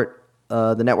support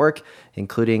the network,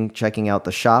 including checking out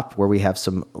the shop where we have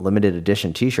some limited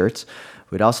edition t-shirts.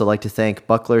 We'd also like to thank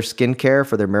Buckler Skincare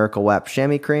for their Miracle Wap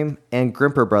Chamois Cream and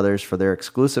Grimper Brothers for their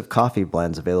exclusive coffee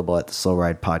blends available at the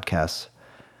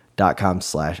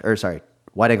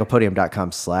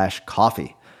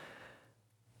wideanglepodium.com/coffee.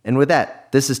 And with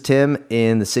that, this is Tim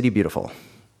in the City Beautiful.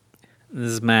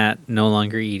 This is Matt, no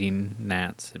longer eating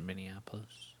gnats in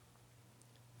Minneapolis.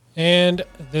 And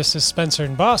this is Spencer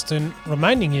in Boston,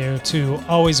 reminding you to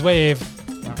always wave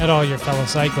at all your fellow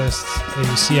cyclists that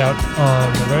you see out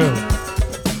on the road.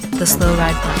 The Slow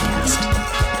Ride Podcast.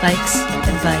 Bikes,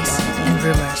 advice, and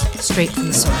rumors straight from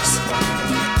the source.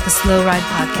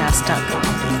 TheSlowRidePodcast.com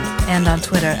and on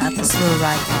Twitter at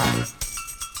TheSlowRidePod.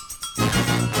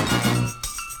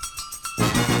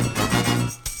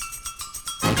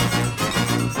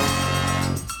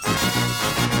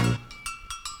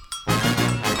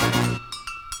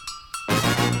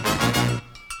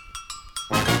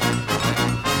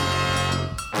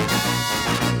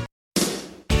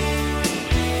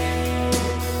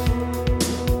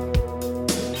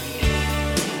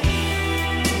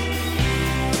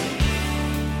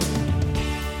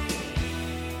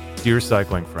 Dear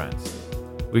cycling friends,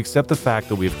 we accept the fact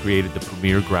that we have created the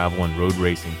premier gravel and road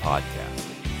racing podcast,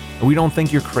 and we don't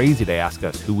think you're crazy to ask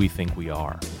us who we think we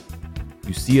are.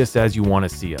 You see us as you want to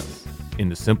see us, in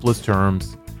the simplest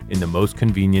terms, in the most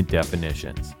convenient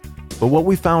definitions. But what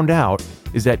we found out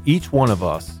is that each one of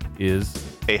us is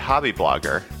a hobby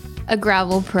blogger, a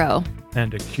gravel pro,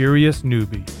 and a curious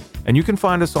newbie. And you can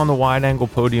find us on the Wide Angle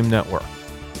Podium Network.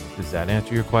 Does that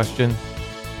answer your question?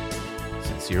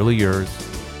 Sincerely yours,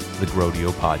 the Grodio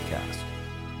Podcast.